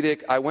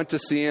orthopedic. I went to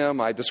see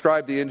him. I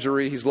described the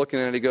injury. He's looking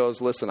at it. He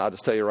goes, listen, I'll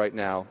just tell you right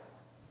now.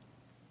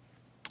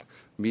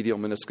 Medial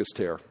meniscus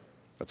tear.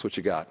 That's what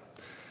you got.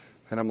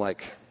 And I'm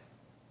like,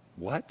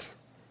 what?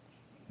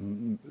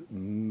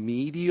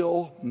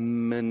 Medial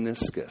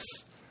meniscus.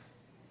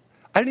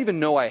 I didn't even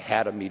know I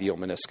had a medial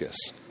meniscus.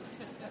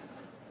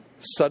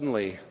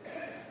 Suddenly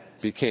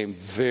became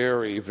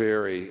very,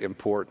 very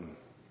important.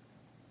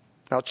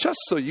 Now, just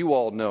so you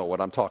all know what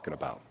I'm talking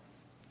about.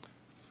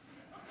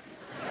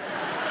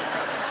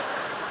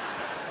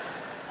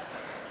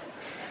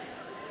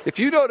 If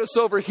you notice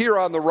over here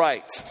on the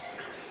right,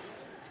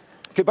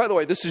 okay, by the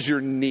way, this is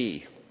your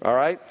knee, all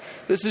right?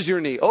 This is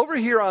your knee. Over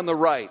here on the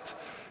right,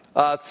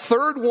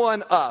 third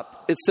one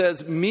up, it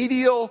says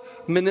medial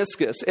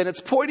meniscus, and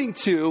it's pointing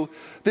to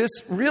this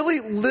really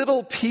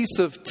little piece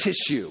of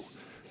tissue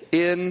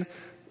in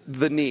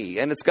the knee,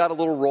 and it's got a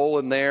little roll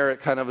in there.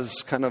 It kind of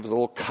is a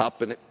little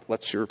cup, and it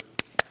lets your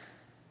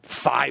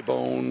thigh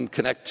bone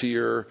connect to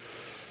your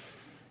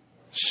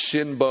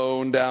shin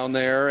bone down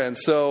there. And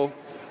so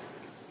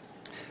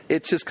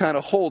it just kind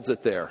of holds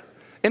it there.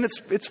 And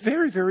it's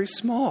very, very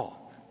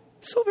small.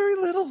 So very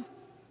little.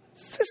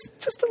 It's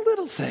just a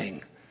little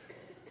thing.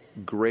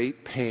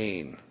 Great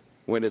pain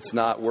when it's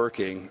not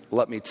working,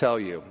 let me tell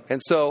you.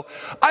 And so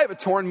I have a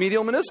torn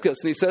medial meniscus.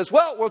 And he says,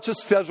 well, we'll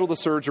just schedule the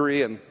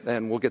surgery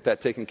and we'll get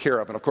that taken care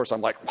of. And of course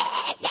I'm like,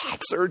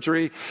 what?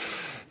 Surgery?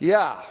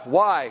 Yeah,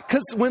 why?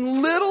 Because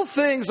when little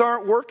things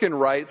aren't working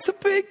right, it's a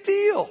big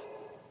deal.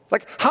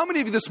 Like, how many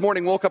of you this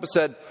morning woke up and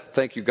said,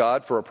 thank you,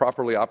 God, for a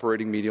properly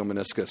operating medial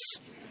meniscus?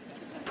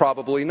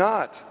 Probably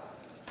not.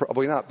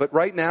 Probably not. But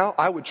right now,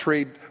 I would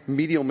trade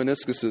medial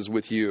meniscuses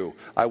with you.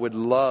 I would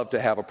love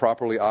to have a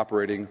properly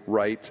operating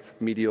right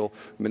medial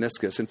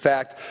meniscus. In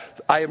fact,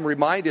 I am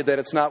reminded that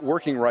it's not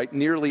working right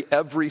nearly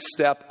every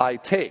step I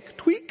take.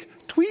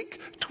 Tweak, tweak,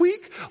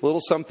 tweak, a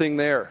little something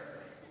there.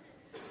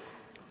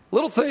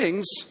 Little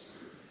things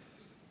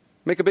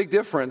make a big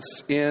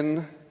difference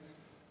in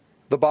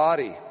the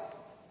body.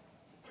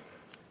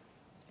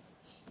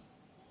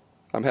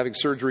 I'm having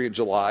surgery in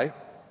July, in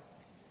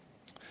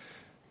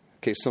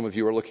case some of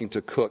you are looking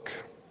to cook.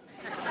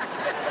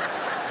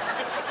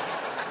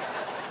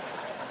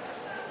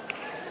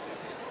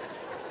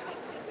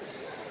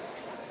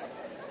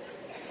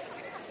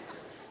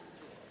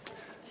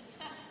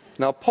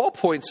 Now, Paul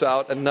points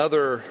out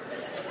another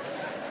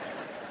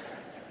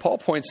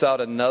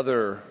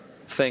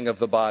thing of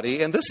the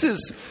body, and this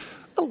is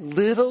a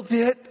little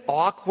bit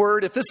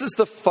awkward. If this is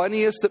the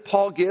funniest that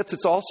Paul gets,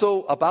 it's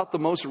also about the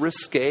most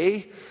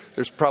risque.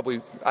 There's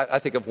probably, I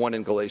think of one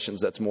in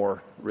Galatians that's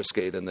more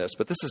risque than this,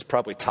 but this is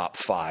probably top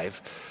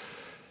 5.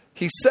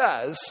 He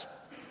says,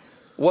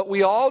 what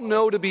we all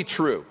know to be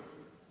true,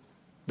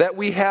 that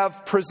we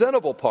have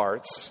presentable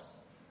parts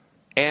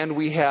and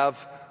we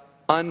have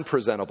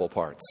unpresentable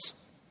parts.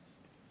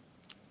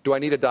 Do I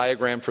need a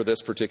diagram for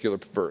this particular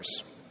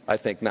verse? I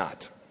think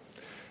not.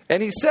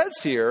 And he says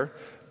here,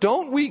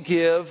 don't we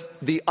give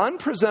the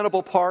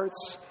unpresentable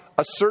parts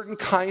a certain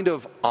kind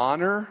of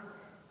honor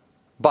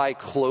by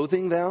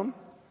clothing them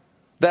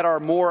that our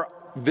more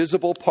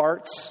visible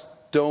parts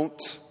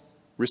don't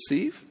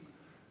receive?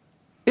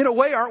 In a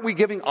way, aren't we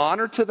giving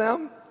honor to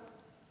them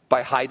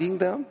by hiding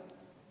them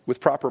with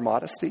proper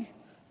modesty?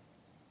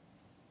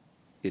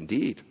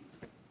 Indeed.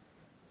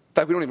 In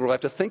fact, we don't even really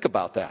have to think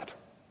about that.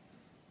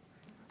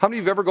 How many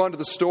of you have ever gone to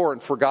the store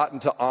and forgotten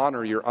to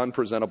honor your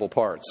unpresentable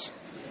parts?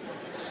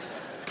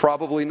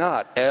 Probably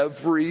not.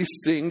 Every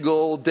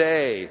single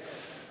day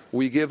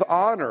we give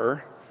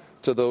honor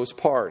to those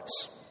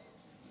parts.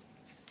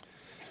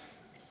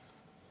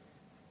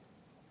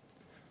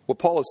 What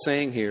Paul is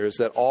saying here is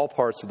that all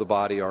parts of the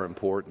body are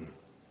important,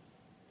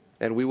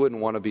 and we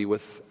wouldn't want to be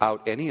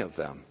without any of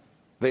them.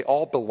 They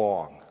all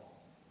belong.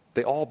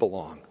 They all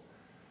belong.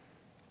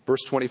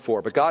 Verse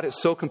 24, but God has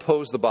so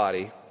composed the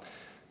body,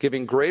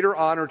 giving greater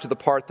honor to the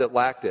part that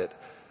lacked it.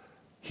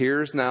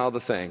 Here's now the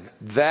thing,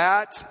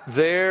 that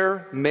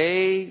there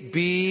may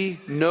be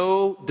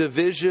no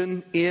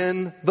division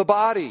in the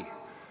body,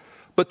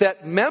 but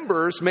that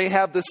members may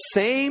have the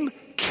same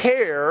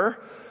care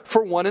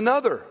for one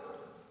another.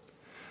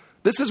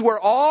 This is where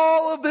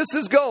all of this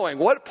is going.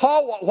 What,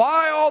 Paul,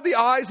 why all the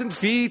eyes and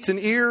feet and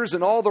ears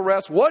and all the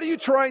rest? What are you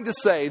trying to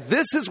say?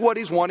 This is what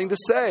he's wanting to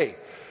say.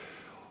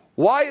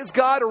 Why has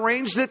God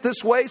arranged it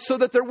this way? So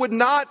that there would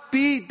not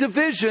be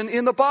division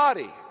in the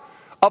body.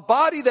 A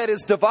body that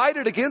is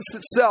divided against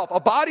itself,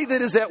 a body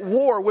that is at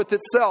war with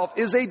itself,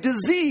 is a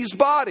diseased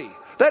body.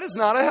 That is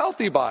not a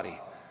healthy body.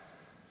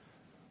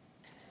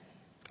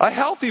 A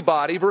healthy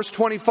body, verse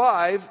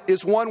 25,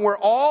 is one where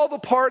all the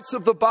parts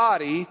of the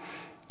body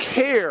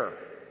care,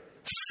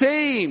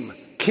 same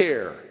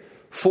care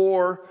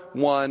for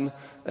one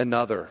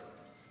another.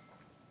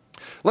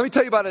 Let me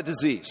tell you about a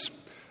disease.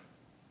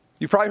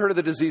 You've probably heard of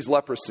the disease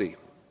leprosy.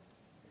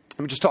 Let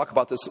me just talk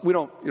about this. We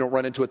don't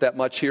run into it that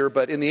much here,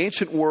 but in the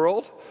ancient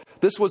world,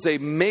 this was a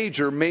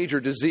major, major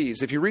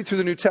disease. If you read through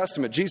the New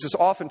Testament, Jesus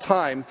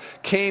oftentimes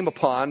came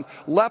upon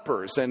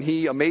lepers, and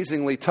he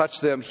amazingly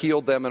touched them,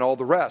 healed them, and all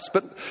the rest.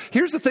 But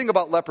here's the thing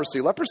about leprosy.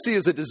 Leprosy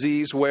is a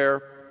disease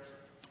where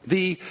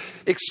the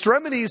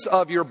extremities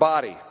of your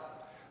body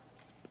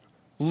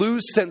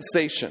lose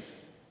sensation.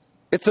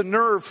 It's a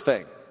nerve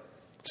thing,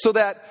 so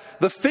that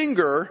the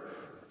finger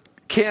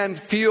can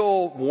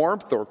feel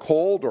warmth or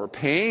cold or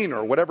pain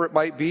or whatever it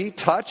might be,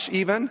 touch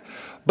even,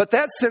 but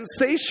that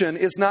sensation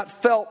is not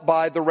felt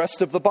by the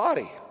rest of the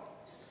body.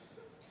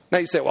 Now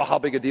you say, well, how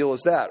big a deal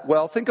is that?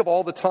 Well, think of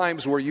all the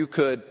times where you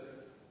could,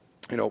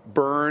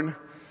 burn,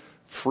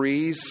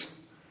 freeze.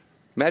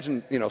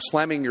 Imagine,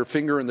 slamming your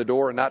finger in the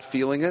door and not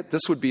feeling it.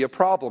 This would be a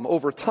problem.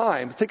 Over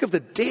time, think of the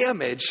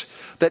damage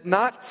that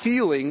not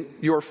feeling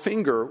your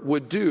finger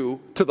would do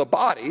to the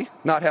body,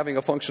 not having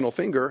a functional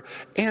finger,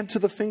 and to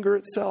the finger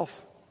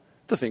itself.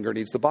 The finger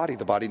needs the body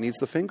needs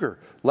the finger.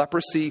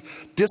 Leprosy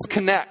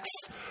disconnects.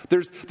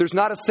 There's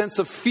not a sense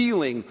of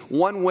feeling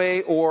one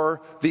way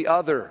or the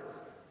other.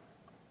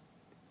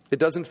 It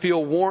doesn't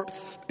feel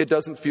warmth. It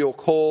doesn't feel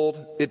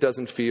cold. It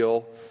doesn't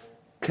feel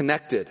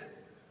connected.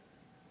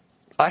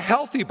 A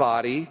healthy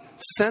body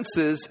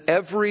senses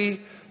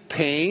every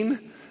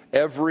pain,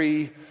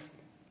 every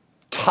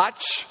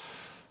touch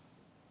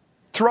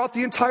throughout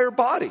the entire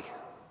body.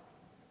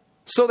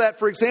 So that,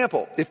 for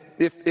example,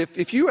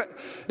 if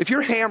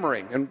you're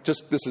hammering, and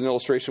just this is an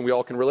illustration we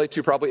all can relate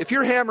to probably, if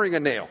you're hammering a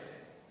nail,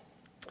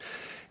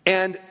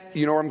 and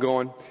you know where I'm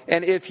going,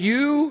 and if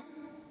you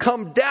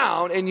come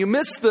down and you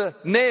miss the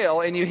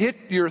nail and you hit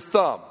your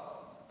thumb,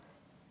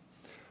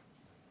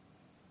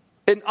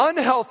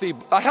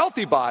 a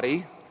healthy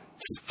body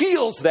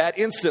feels that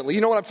instantly.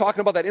 You know what I'm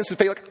talking about? That instant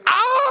pain, like,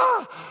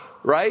 ah,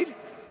 right?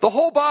 The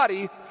whole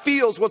body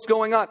feels what's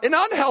going on. An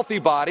unhealthy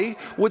body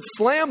would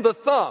slam the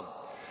thumb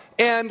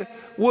and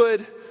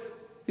would,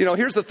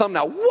 here's the thumb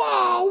now.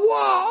 Wow,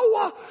 wow,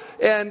 wow.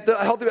 And the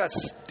healthy body,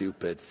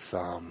 stupid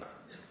thumb.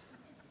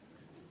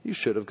 You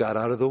should have got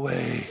out of the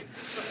way.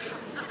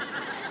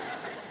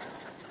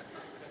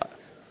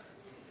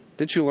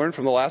 Didn't you learn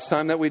from the last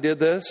time that we did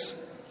this?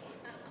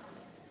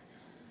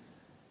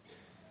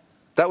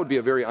 That would be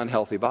a very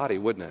unhealthy body,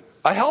 wouldn't it?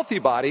 A healthy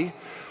body,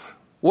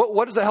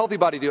 what does a healthy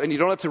body do? And you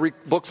don't have to read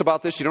books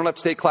about this. You don't have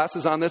to take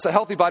classes on this. A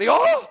healthy body,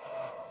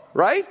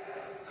 right?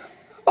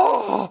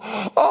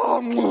 A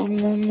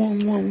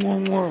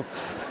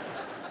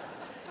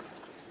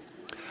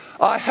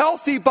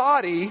healthy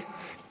body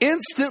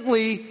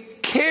instantly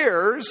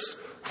cares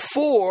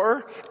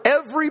for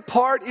every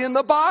part in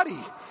the body.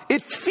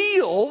 It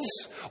feels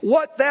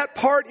what that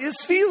part is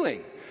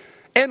feeling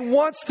and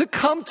wants to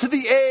come to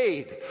the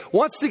aid,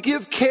 wants to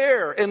give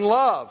care and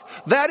love.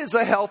 That is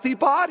a healthy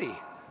body.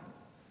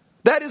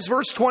 That is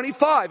verse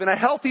 25. In a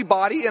healthy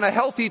body, in a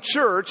healthy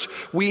church,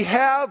 we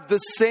have the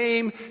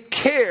same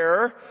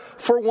care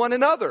for one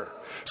another.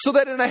 So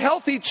that in a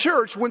healthy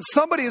church, when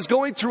somebody is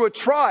going through a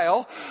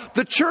trial,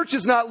 the church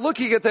is not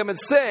looking at them and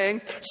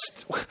saying,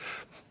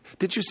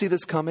 did you see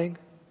this coming?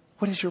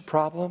 What is your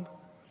problem?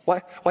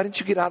 Why didn't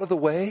you get out of the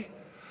way?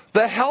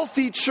 The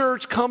healthy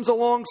church comes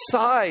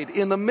alongside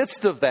in the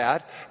midst of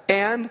that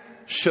and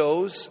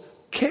shows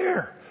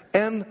care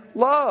and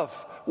love.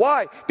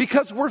 Why?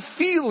 Because we're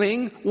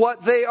feeling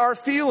what they are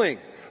feeling.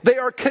 They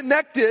are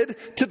connected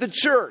to the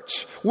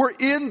church. We're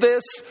in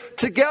this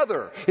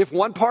together. If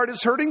one part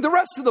is hurting, the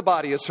rest of the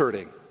body is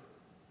hurting.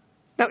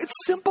 Now, it's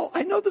simple.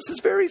 I know this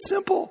is very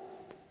simple.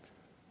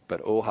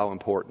 But oh, how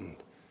important.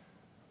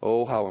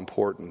 Oh, how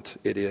important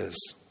it is.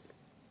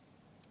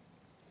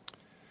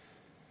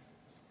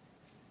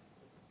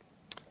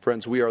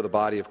 Friends, we are the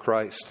body of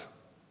Christ.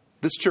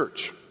 This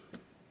church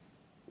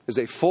is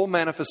a full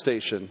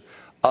manifestation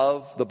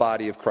of the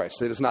body of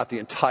Christ. It is not the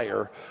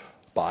entire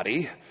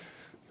body.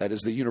 That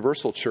is the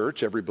universal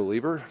church, every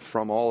believer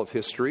from all of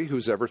history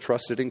who's ever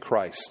trusted in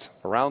Christ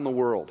around the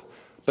world.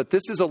 But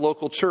this is a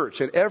local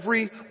church, and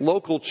every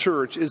local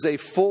church is a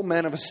full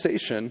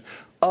manifestation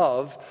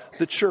of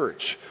the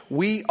church.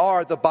 We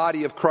are the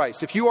body of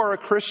Christ. If you are a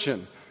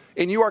Christian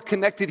and you are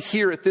connected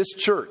here at this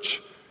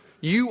church,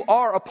 you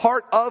are a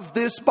part of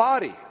this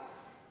body,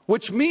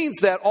 which means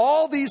that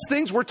all these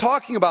things we're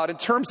talking about in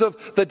terms of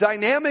the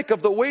dynamic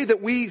of the way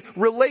that we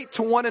relate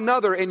to one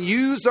another and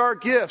use our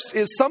gifts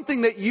is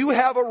something that you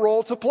have a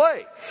role to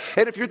play.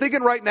 And if you're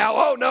thinking right now,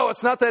 oh no,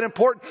 it's not that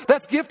important,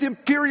 that's gift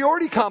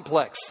inferiority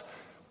complex.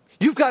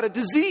 You've got a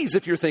disease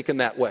if you're thinking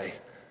that way.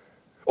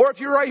 Or if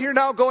you're right here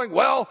now going,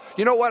 well,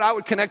 you know what, I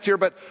would connect here,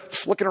 but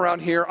looking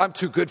around here, I'm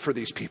too good for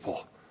these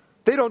people.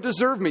 They don't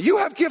deserve me. You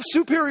have gift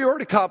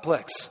superiority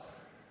complex.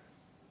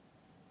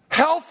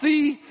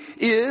 Healthy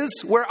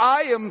is where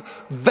I am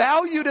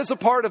valued as a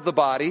part of the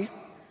body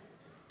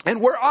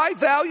and where I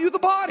value the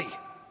body.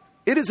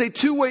 It is a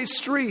two-way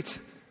street.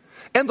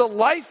 And the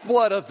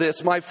lifeblood of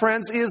this, my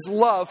friends, is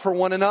love for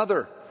one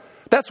another.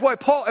 That's why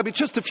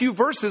just a few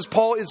verses,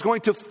 Paul is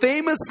going to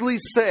famously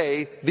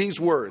say these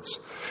words.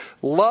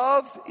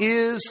 Love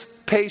is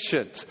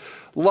patient.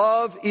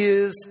 Love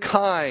is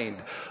kind.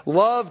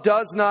 Love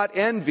does not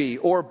envy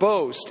or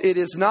boast. It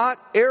is not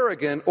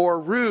arrogant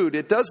or rude.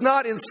 It does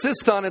not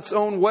insist on its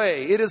own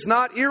way. It is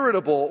not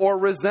irritable or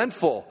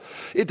resentful.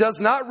 It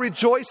does not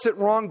rejoice at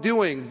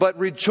wrongdoing, but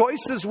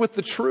rejoices with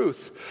the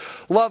truth.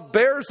 Love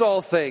bears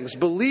all things,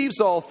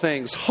 believes all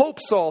things,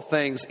 hopes all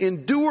things,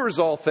 endures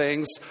all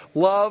things.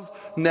 Love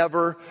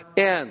never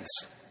ends.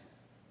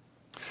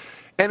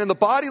 And in the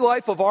body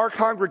life of our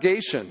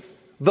congregation,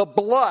 the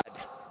blood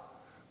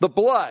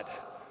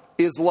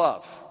is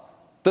love.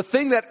 The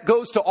thing that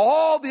goes to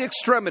all the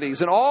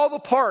extremities and all the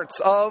parts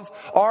of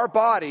our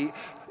body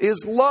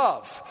is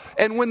love.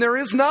 And when there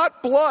is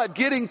not blood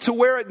getting to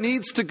where it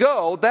needs to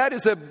go, that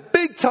is a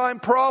big time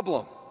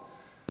problem.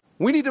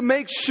 We need to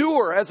make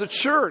sure as a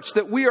church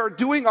that we are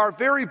doing our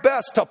very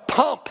best to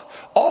pump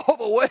all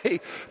the way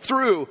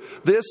through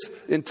this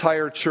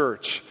entire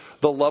church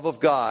the love of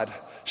God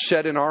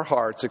shed in our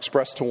hearts,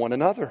 expressed to one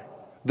another.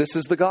 This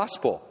is the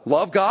gospel.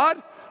 Love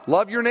God,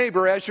 love your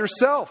neighbor as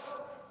yourself.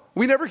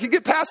 We never can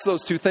get past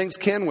those two things,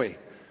 can we?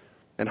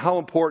 And how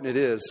important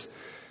it is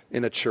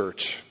in a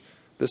church.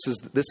 This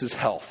is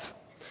health.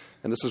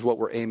 And this is what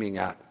we're aiming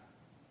at.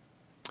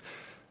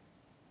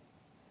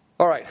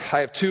 All right, I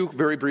have two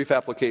very brief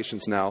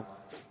applications now.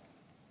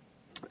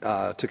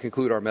 to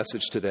conclude our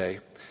message today.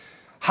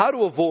 How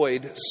to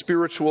avoid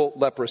spiritual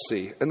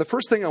leprosy. And the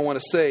first thing I want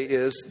to say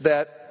is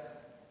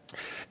that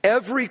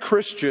every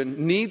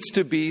Christian needs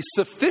to be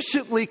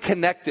sufficiently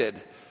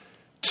connected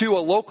to a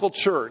local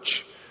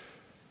church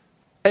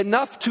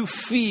enough to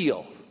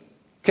feel.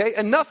 Okay?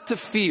 Enough to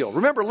feel.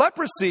 Remember,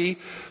 leprosy,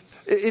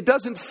 it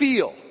doesn't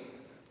feel.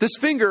 This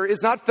finger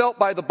is not felt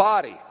by the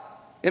body.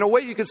 In a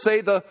way, you could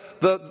say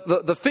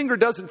the finger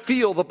doesn't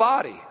feel the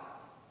body.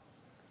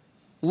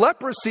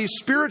 Leprosy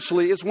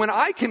spiritually is when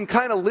I can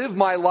kind of live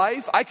my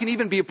life. I can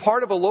even be a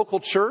part of a local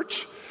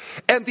church.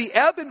 And the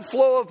ebb and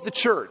flow of the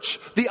church,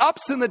 the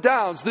ups and the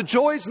downs, the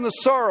joys and the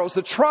sorrows,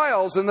 the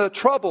trials and the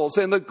troubles,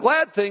 and the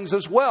glad things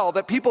as well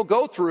that people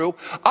go through,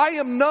 I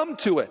am numb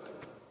to it.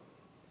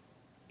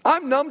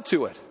 I'm numb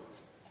to it.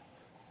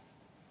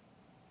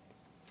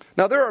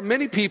 Now, there are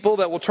many people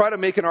that will try to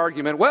make an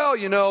argument, well,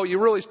 you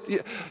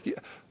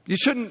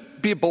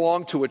shouldn't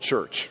belong to a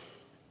church.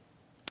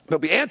 There'll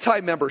be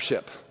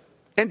anti-membership.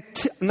 And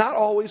not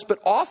always, but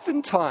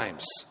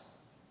oftentimes,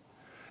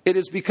 it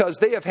is because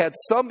they have had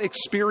some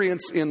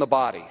experience in the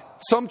body,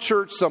 some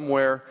church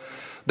somewhere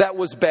that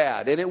was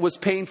bad and it was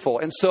painful.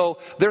 And so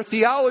their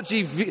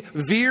theology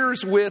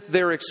veers with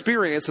their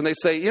experience and they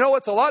say,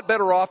 it's a lot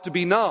better off to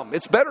be numb.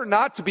 It's better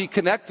not to be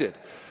connected.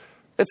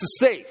 It's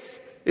safe.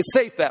 It's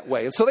safe that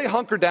way. And so they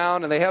hunker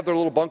down and they have their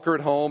little bunker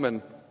at home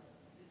and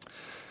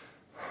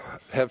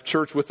have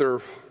church with their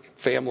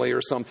family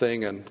or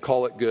something and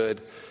call it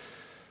good.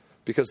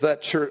 Because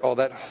that church,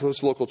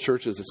 those local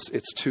churches,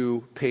 it's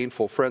too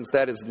painful. Friends,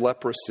 that is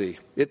leprosy.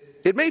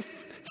 It may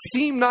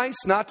seem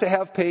nice not to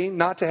have pain,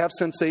 not to have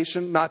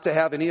sensation, not to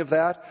have any of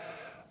that.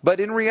 But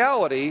in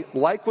reality,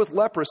 like with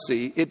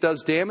leprosy, it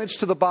does damage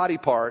to the body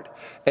part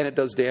and it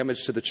does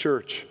damage to the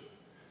church.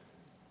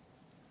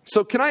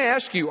 So can I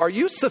ask you, are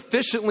you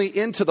sufficiently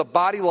into the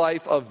body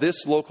life of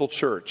this local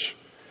church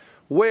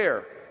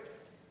where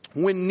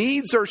when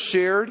needs are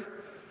shared,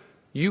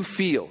 you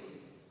feel?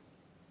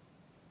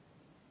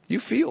 You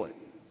feel it.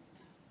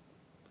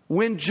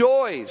 When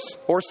joys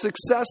or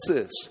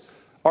successes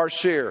are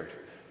shared,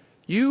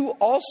 you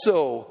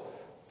also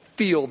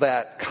feel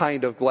that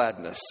kind of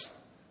gladness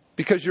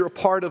because you're a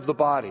part of the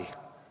body. You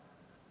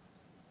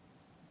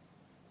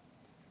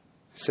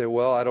say,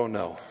 well, I don't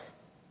know.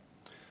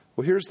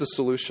 Well, here's the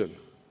solution.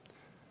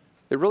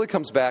 It really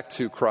comes back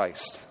to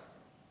Christ.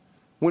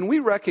 When we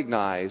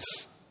recognize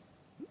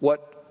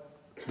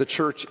what the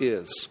church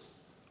is,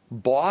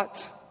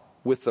 bought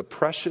with the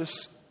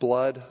precious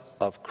blood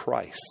of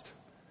Christ,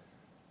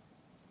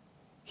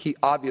 He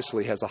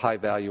obviously has a high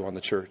value on the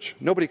church.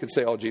 Nobody can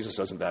say, Jesus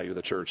doesn't value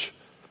the church.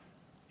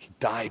 He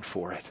died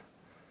for it.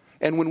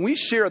 And when we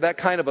share that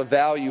kind of a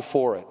value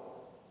for it,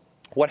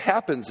 what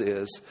happens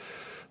is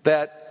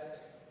that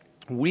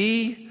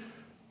we,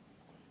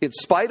 in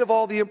spite of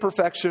all the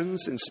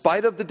imperfections, in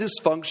spite of the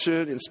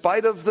dysfunction, in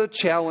spite of the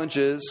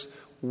challenges,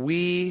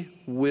 we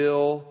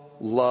will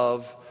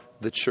love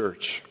the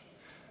church.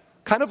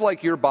 Kind of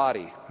like your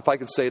body, if I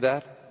could say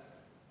that.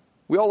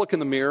 We all look in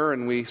the mirror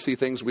and we see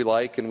things we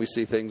like and we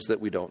see things that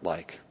we don't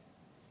like.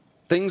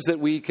 Things that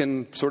we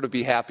can sort of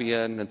be happy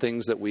in and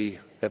things that we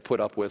have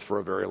put up with for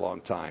a very long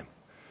time.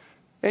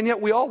 And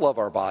yet we all love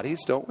our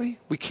bodies, don't we?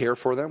 We care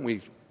for them.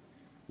 We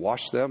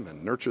wash them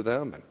and nurture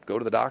them and go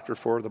to the doctor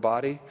for the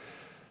body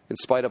in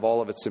spite of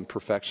all of its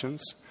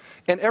imperfections.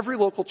 And every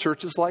local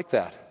church is like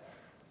that.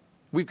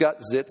 We've got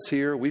zits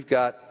here. We've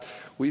got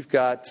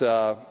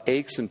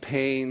aches and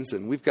pains,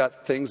 and we've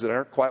got things that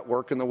aren't quite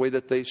working the way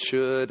that they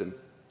should, and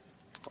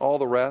all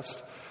the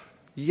rest.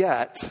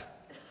 Yet,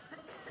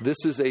 this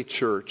is a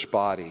church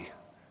body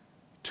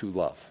to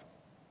love.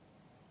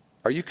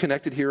 Are you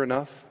connected here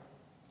enough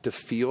to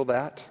feel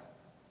that,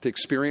 to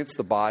experience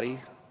the body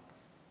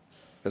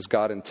as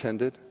God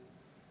intended?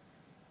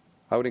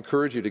 I would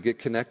encourage you to get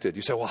connected.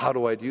 You say, well, how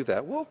do I do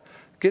that? Well,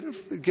 get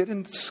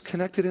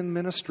connected in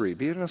ministry.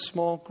 Be in a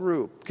small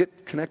group.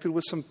 Get connected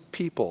with some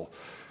people.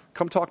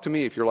 Come talk to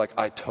me if you're like,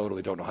 I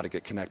totally don't know how to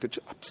get connected.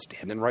 I'm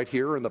standing right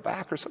here in the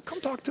back or something. Come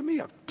talk to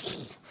me.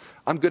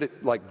 I'm good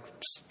at like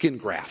skin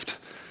graft.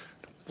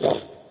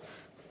 I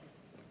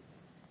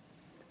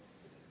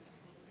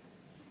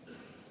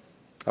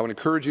would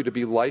encourage you to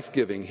be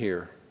life-giving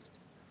here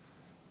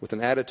with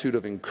an attitude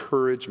of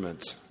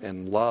encouragement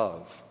and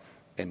love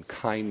and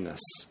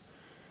kindness.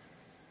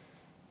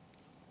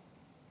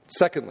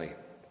 Secondly,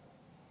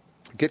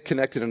 get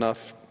connected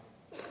enough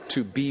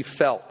to be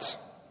felt.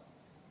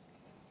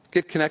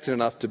 Get connected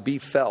enough to be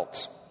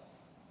felt.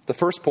 The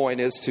first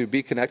point is to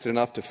be connected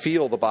enough to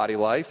feel the body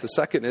life. The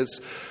second is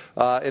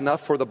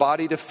enough for the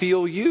body to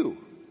feel you.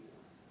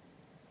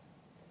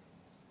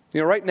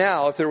 Right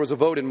now, if there was a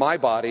vote in my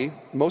body,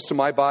 most of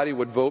my body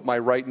would vote my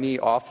right knee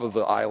off of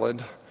the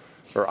island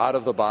or out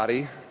of the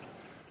body.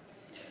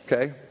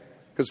 Okay?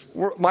 Because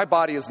my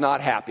body is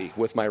not happy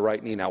with my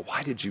right knee now.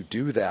 Why did you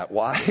do that?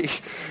 Why?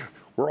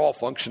 We're all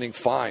functioning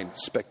fine.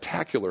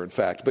 Spectacular, in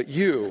fact. But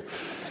you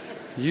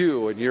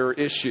and your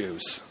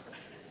issues.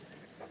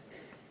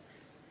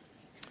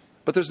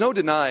 But there's no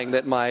denying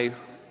that my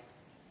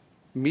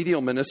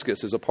medial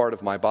meniscus is a part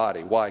of my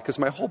body. Why? Because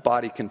my whole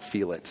body can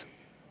feel it.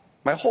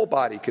 My whole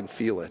body can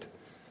feel it.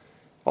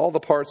 All the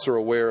parts are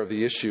aware of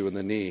the issue in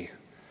the knee.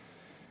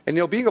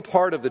 And being a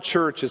part of the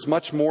church is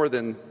much more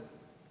than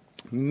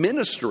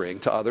ministering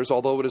to others,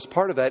 although it is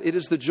part of that. It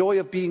is the joy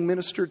of being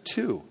ministered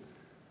to.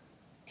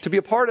 To be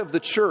a part of the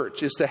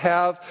church is to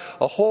have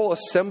a whole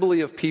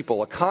assembly of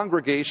people, a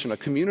congregation, a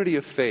community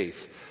of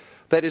faith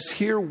that is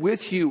here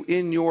with you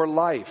in your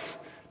life,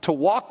 to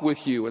walk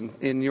with you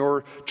in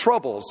your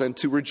troubles, and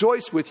to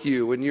rejoice with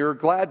you in your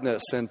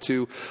gladness, and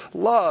to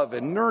love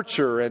and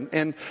nurture.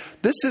 And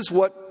this is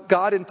what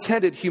God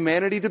intended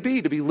humanity to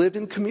be lived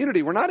in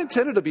community. We're not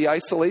intended to be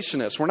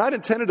isolationists. We're not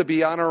intended to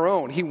be on our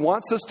own. He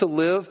wants us to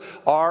live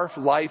our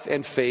life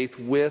and faith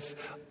with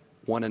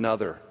one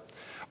another.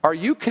 Are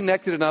you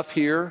connected enough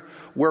here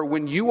where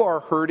when you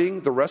are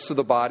hurting, the rest of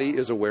the body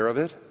is aware of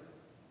it?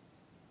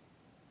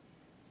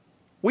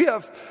 We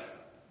have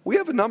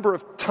a number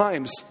of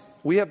times,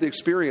 we have the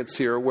experience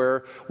here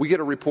where we get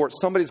a report,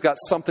 somebody's got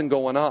something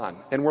going on,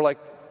 and we're like,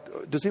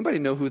 does anybody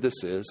know who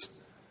this is?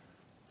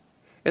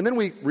 And then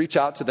we reach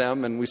out to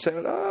them and we say,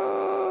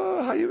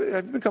 have you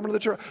been coming to the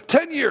church?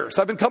 10 years.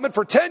 I've been coming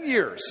for 10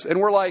 years. And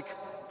we're like,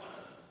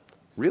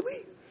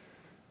 really?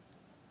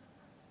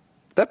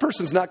 That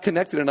person's not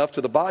connected enough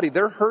to the body.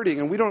 They're hurting,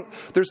 and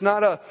there's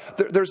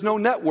no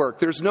network.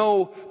 There's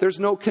no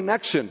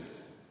connection.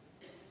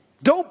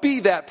 Don't be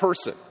that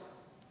person.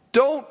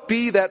 Don't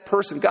be that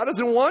person. God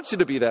doesn't want you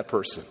to be that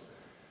person.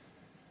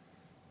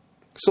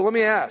 So let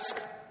me ask,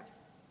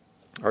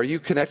 are you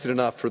connected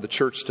enough for the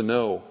church to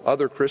know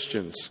other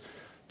Christians,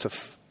 to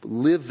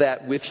live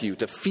that with you,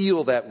 to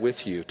feel that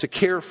with you, to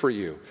care for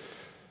you,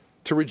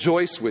 to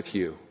rejoice with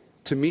you,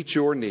 to meet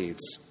your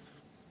needs?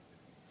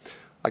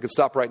 I could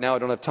stop right now. I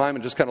don't have time,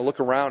 and just kind of look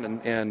around.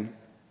 And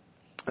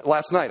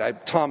last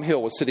night, Tom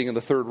Hill was sitting in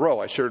the third row.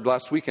 I shared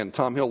last weekend.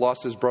 Tom Hill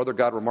lost his brother.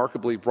 God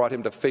remarkably brought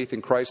him to faith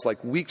in Christ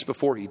like weeks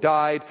before he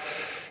died.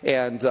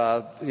 And,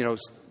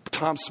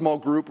 Tom's small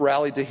group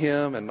rallied to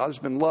him, and there's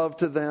been love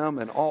to them,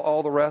 and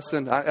all the rest.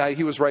 And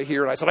he was right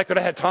here, and I said, I could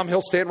have had Tom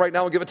Hill stand right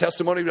now and give a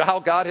testimony to how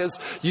God has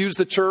used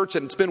the church,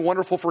 and it's been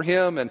wonderful for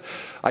him. And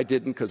I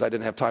didn't, because I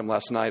didn't have time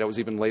last night. I was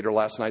even later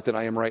last night than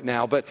I am right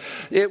now. But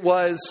it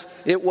was,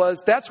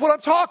 that's what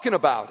I'm talking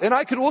about. And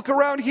I could look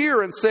around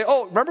here and say,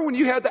 oh, remember when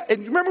you had that?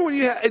 And remember when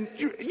you had, and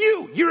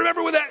you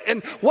remember when that?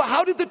 And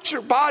how did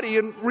the body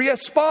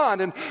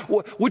respond? And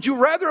would you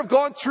rather have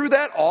gone through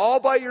that all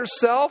by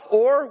yourself,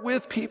 or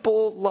with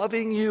people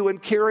loving you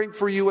and caring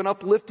for you and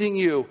uplifting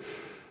you?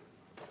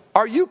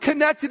 Are you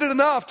connected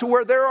enough to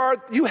where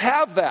you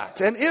have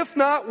that? And if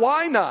not,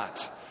 why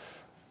not?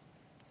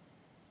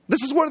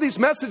 This is one of these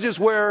messages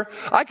where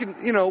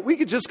we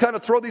could just kind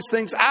of throw these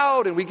things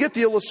out and we get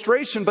the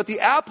illustration, but the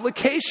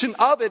application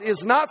of it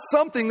is not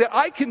something that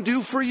I can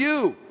do for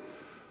you.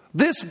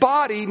 This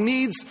body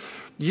needs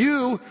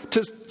you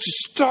to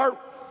start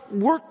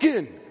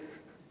working.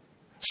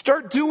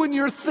 Start doing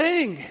your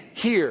thing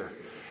here.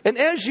 And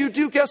as you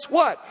do, guess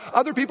what?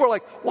 Other people are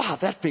like, wow,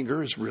 that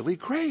finger is really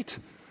great.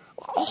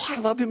 Oh, I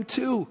love him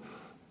too.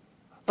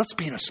 Let's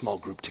be in a small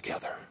group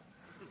together.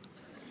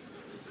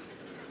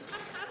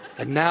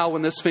 And now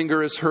when this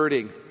finger is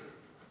hurting,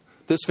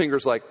 this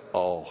finger's like,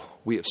 oh,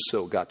 we have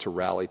so got to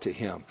rally to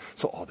him.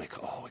 So, we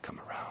come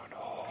around.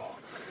 Oh.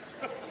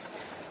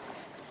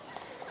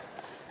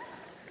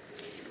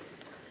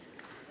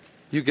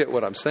 You get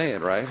what I'm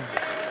saying, right?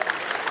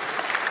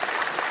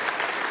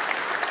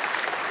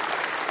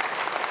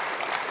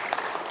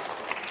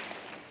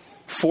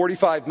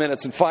 "45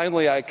 minutes, and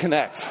finally I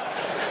connect."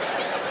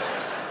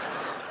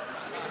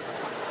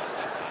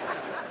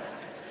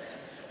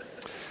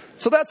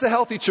 So that's a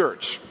healthy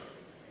church.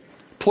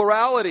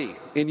 Plurality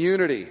in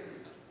unity.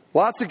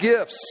 Lots of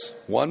gifts.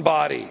 One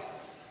body.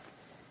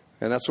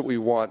 And that's what we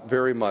want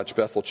very much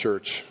Bethel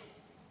Church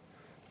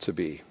to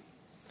be.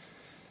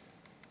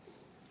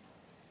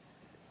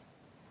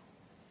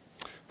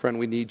 Friend,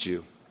 we need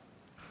you.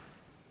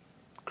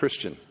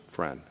 Christian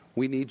friend,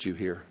 we need you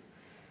here.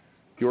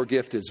 Your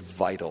gift is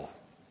vital,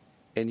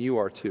 and you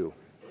are too.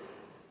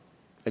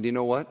 And you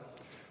know what?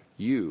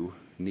 You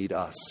need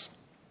us.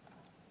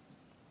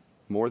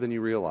 More than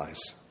you realize.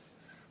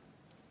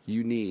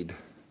 You need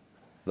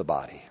the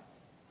body.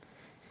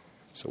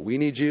 So we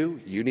need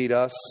you, you need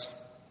us,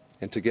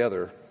 and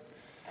together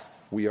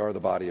we are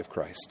the body of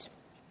Christ.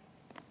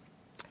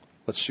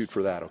 Let's shoot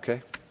for that,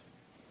 okay?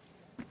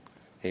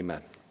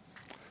 Amen.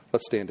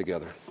 Let's stand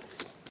together.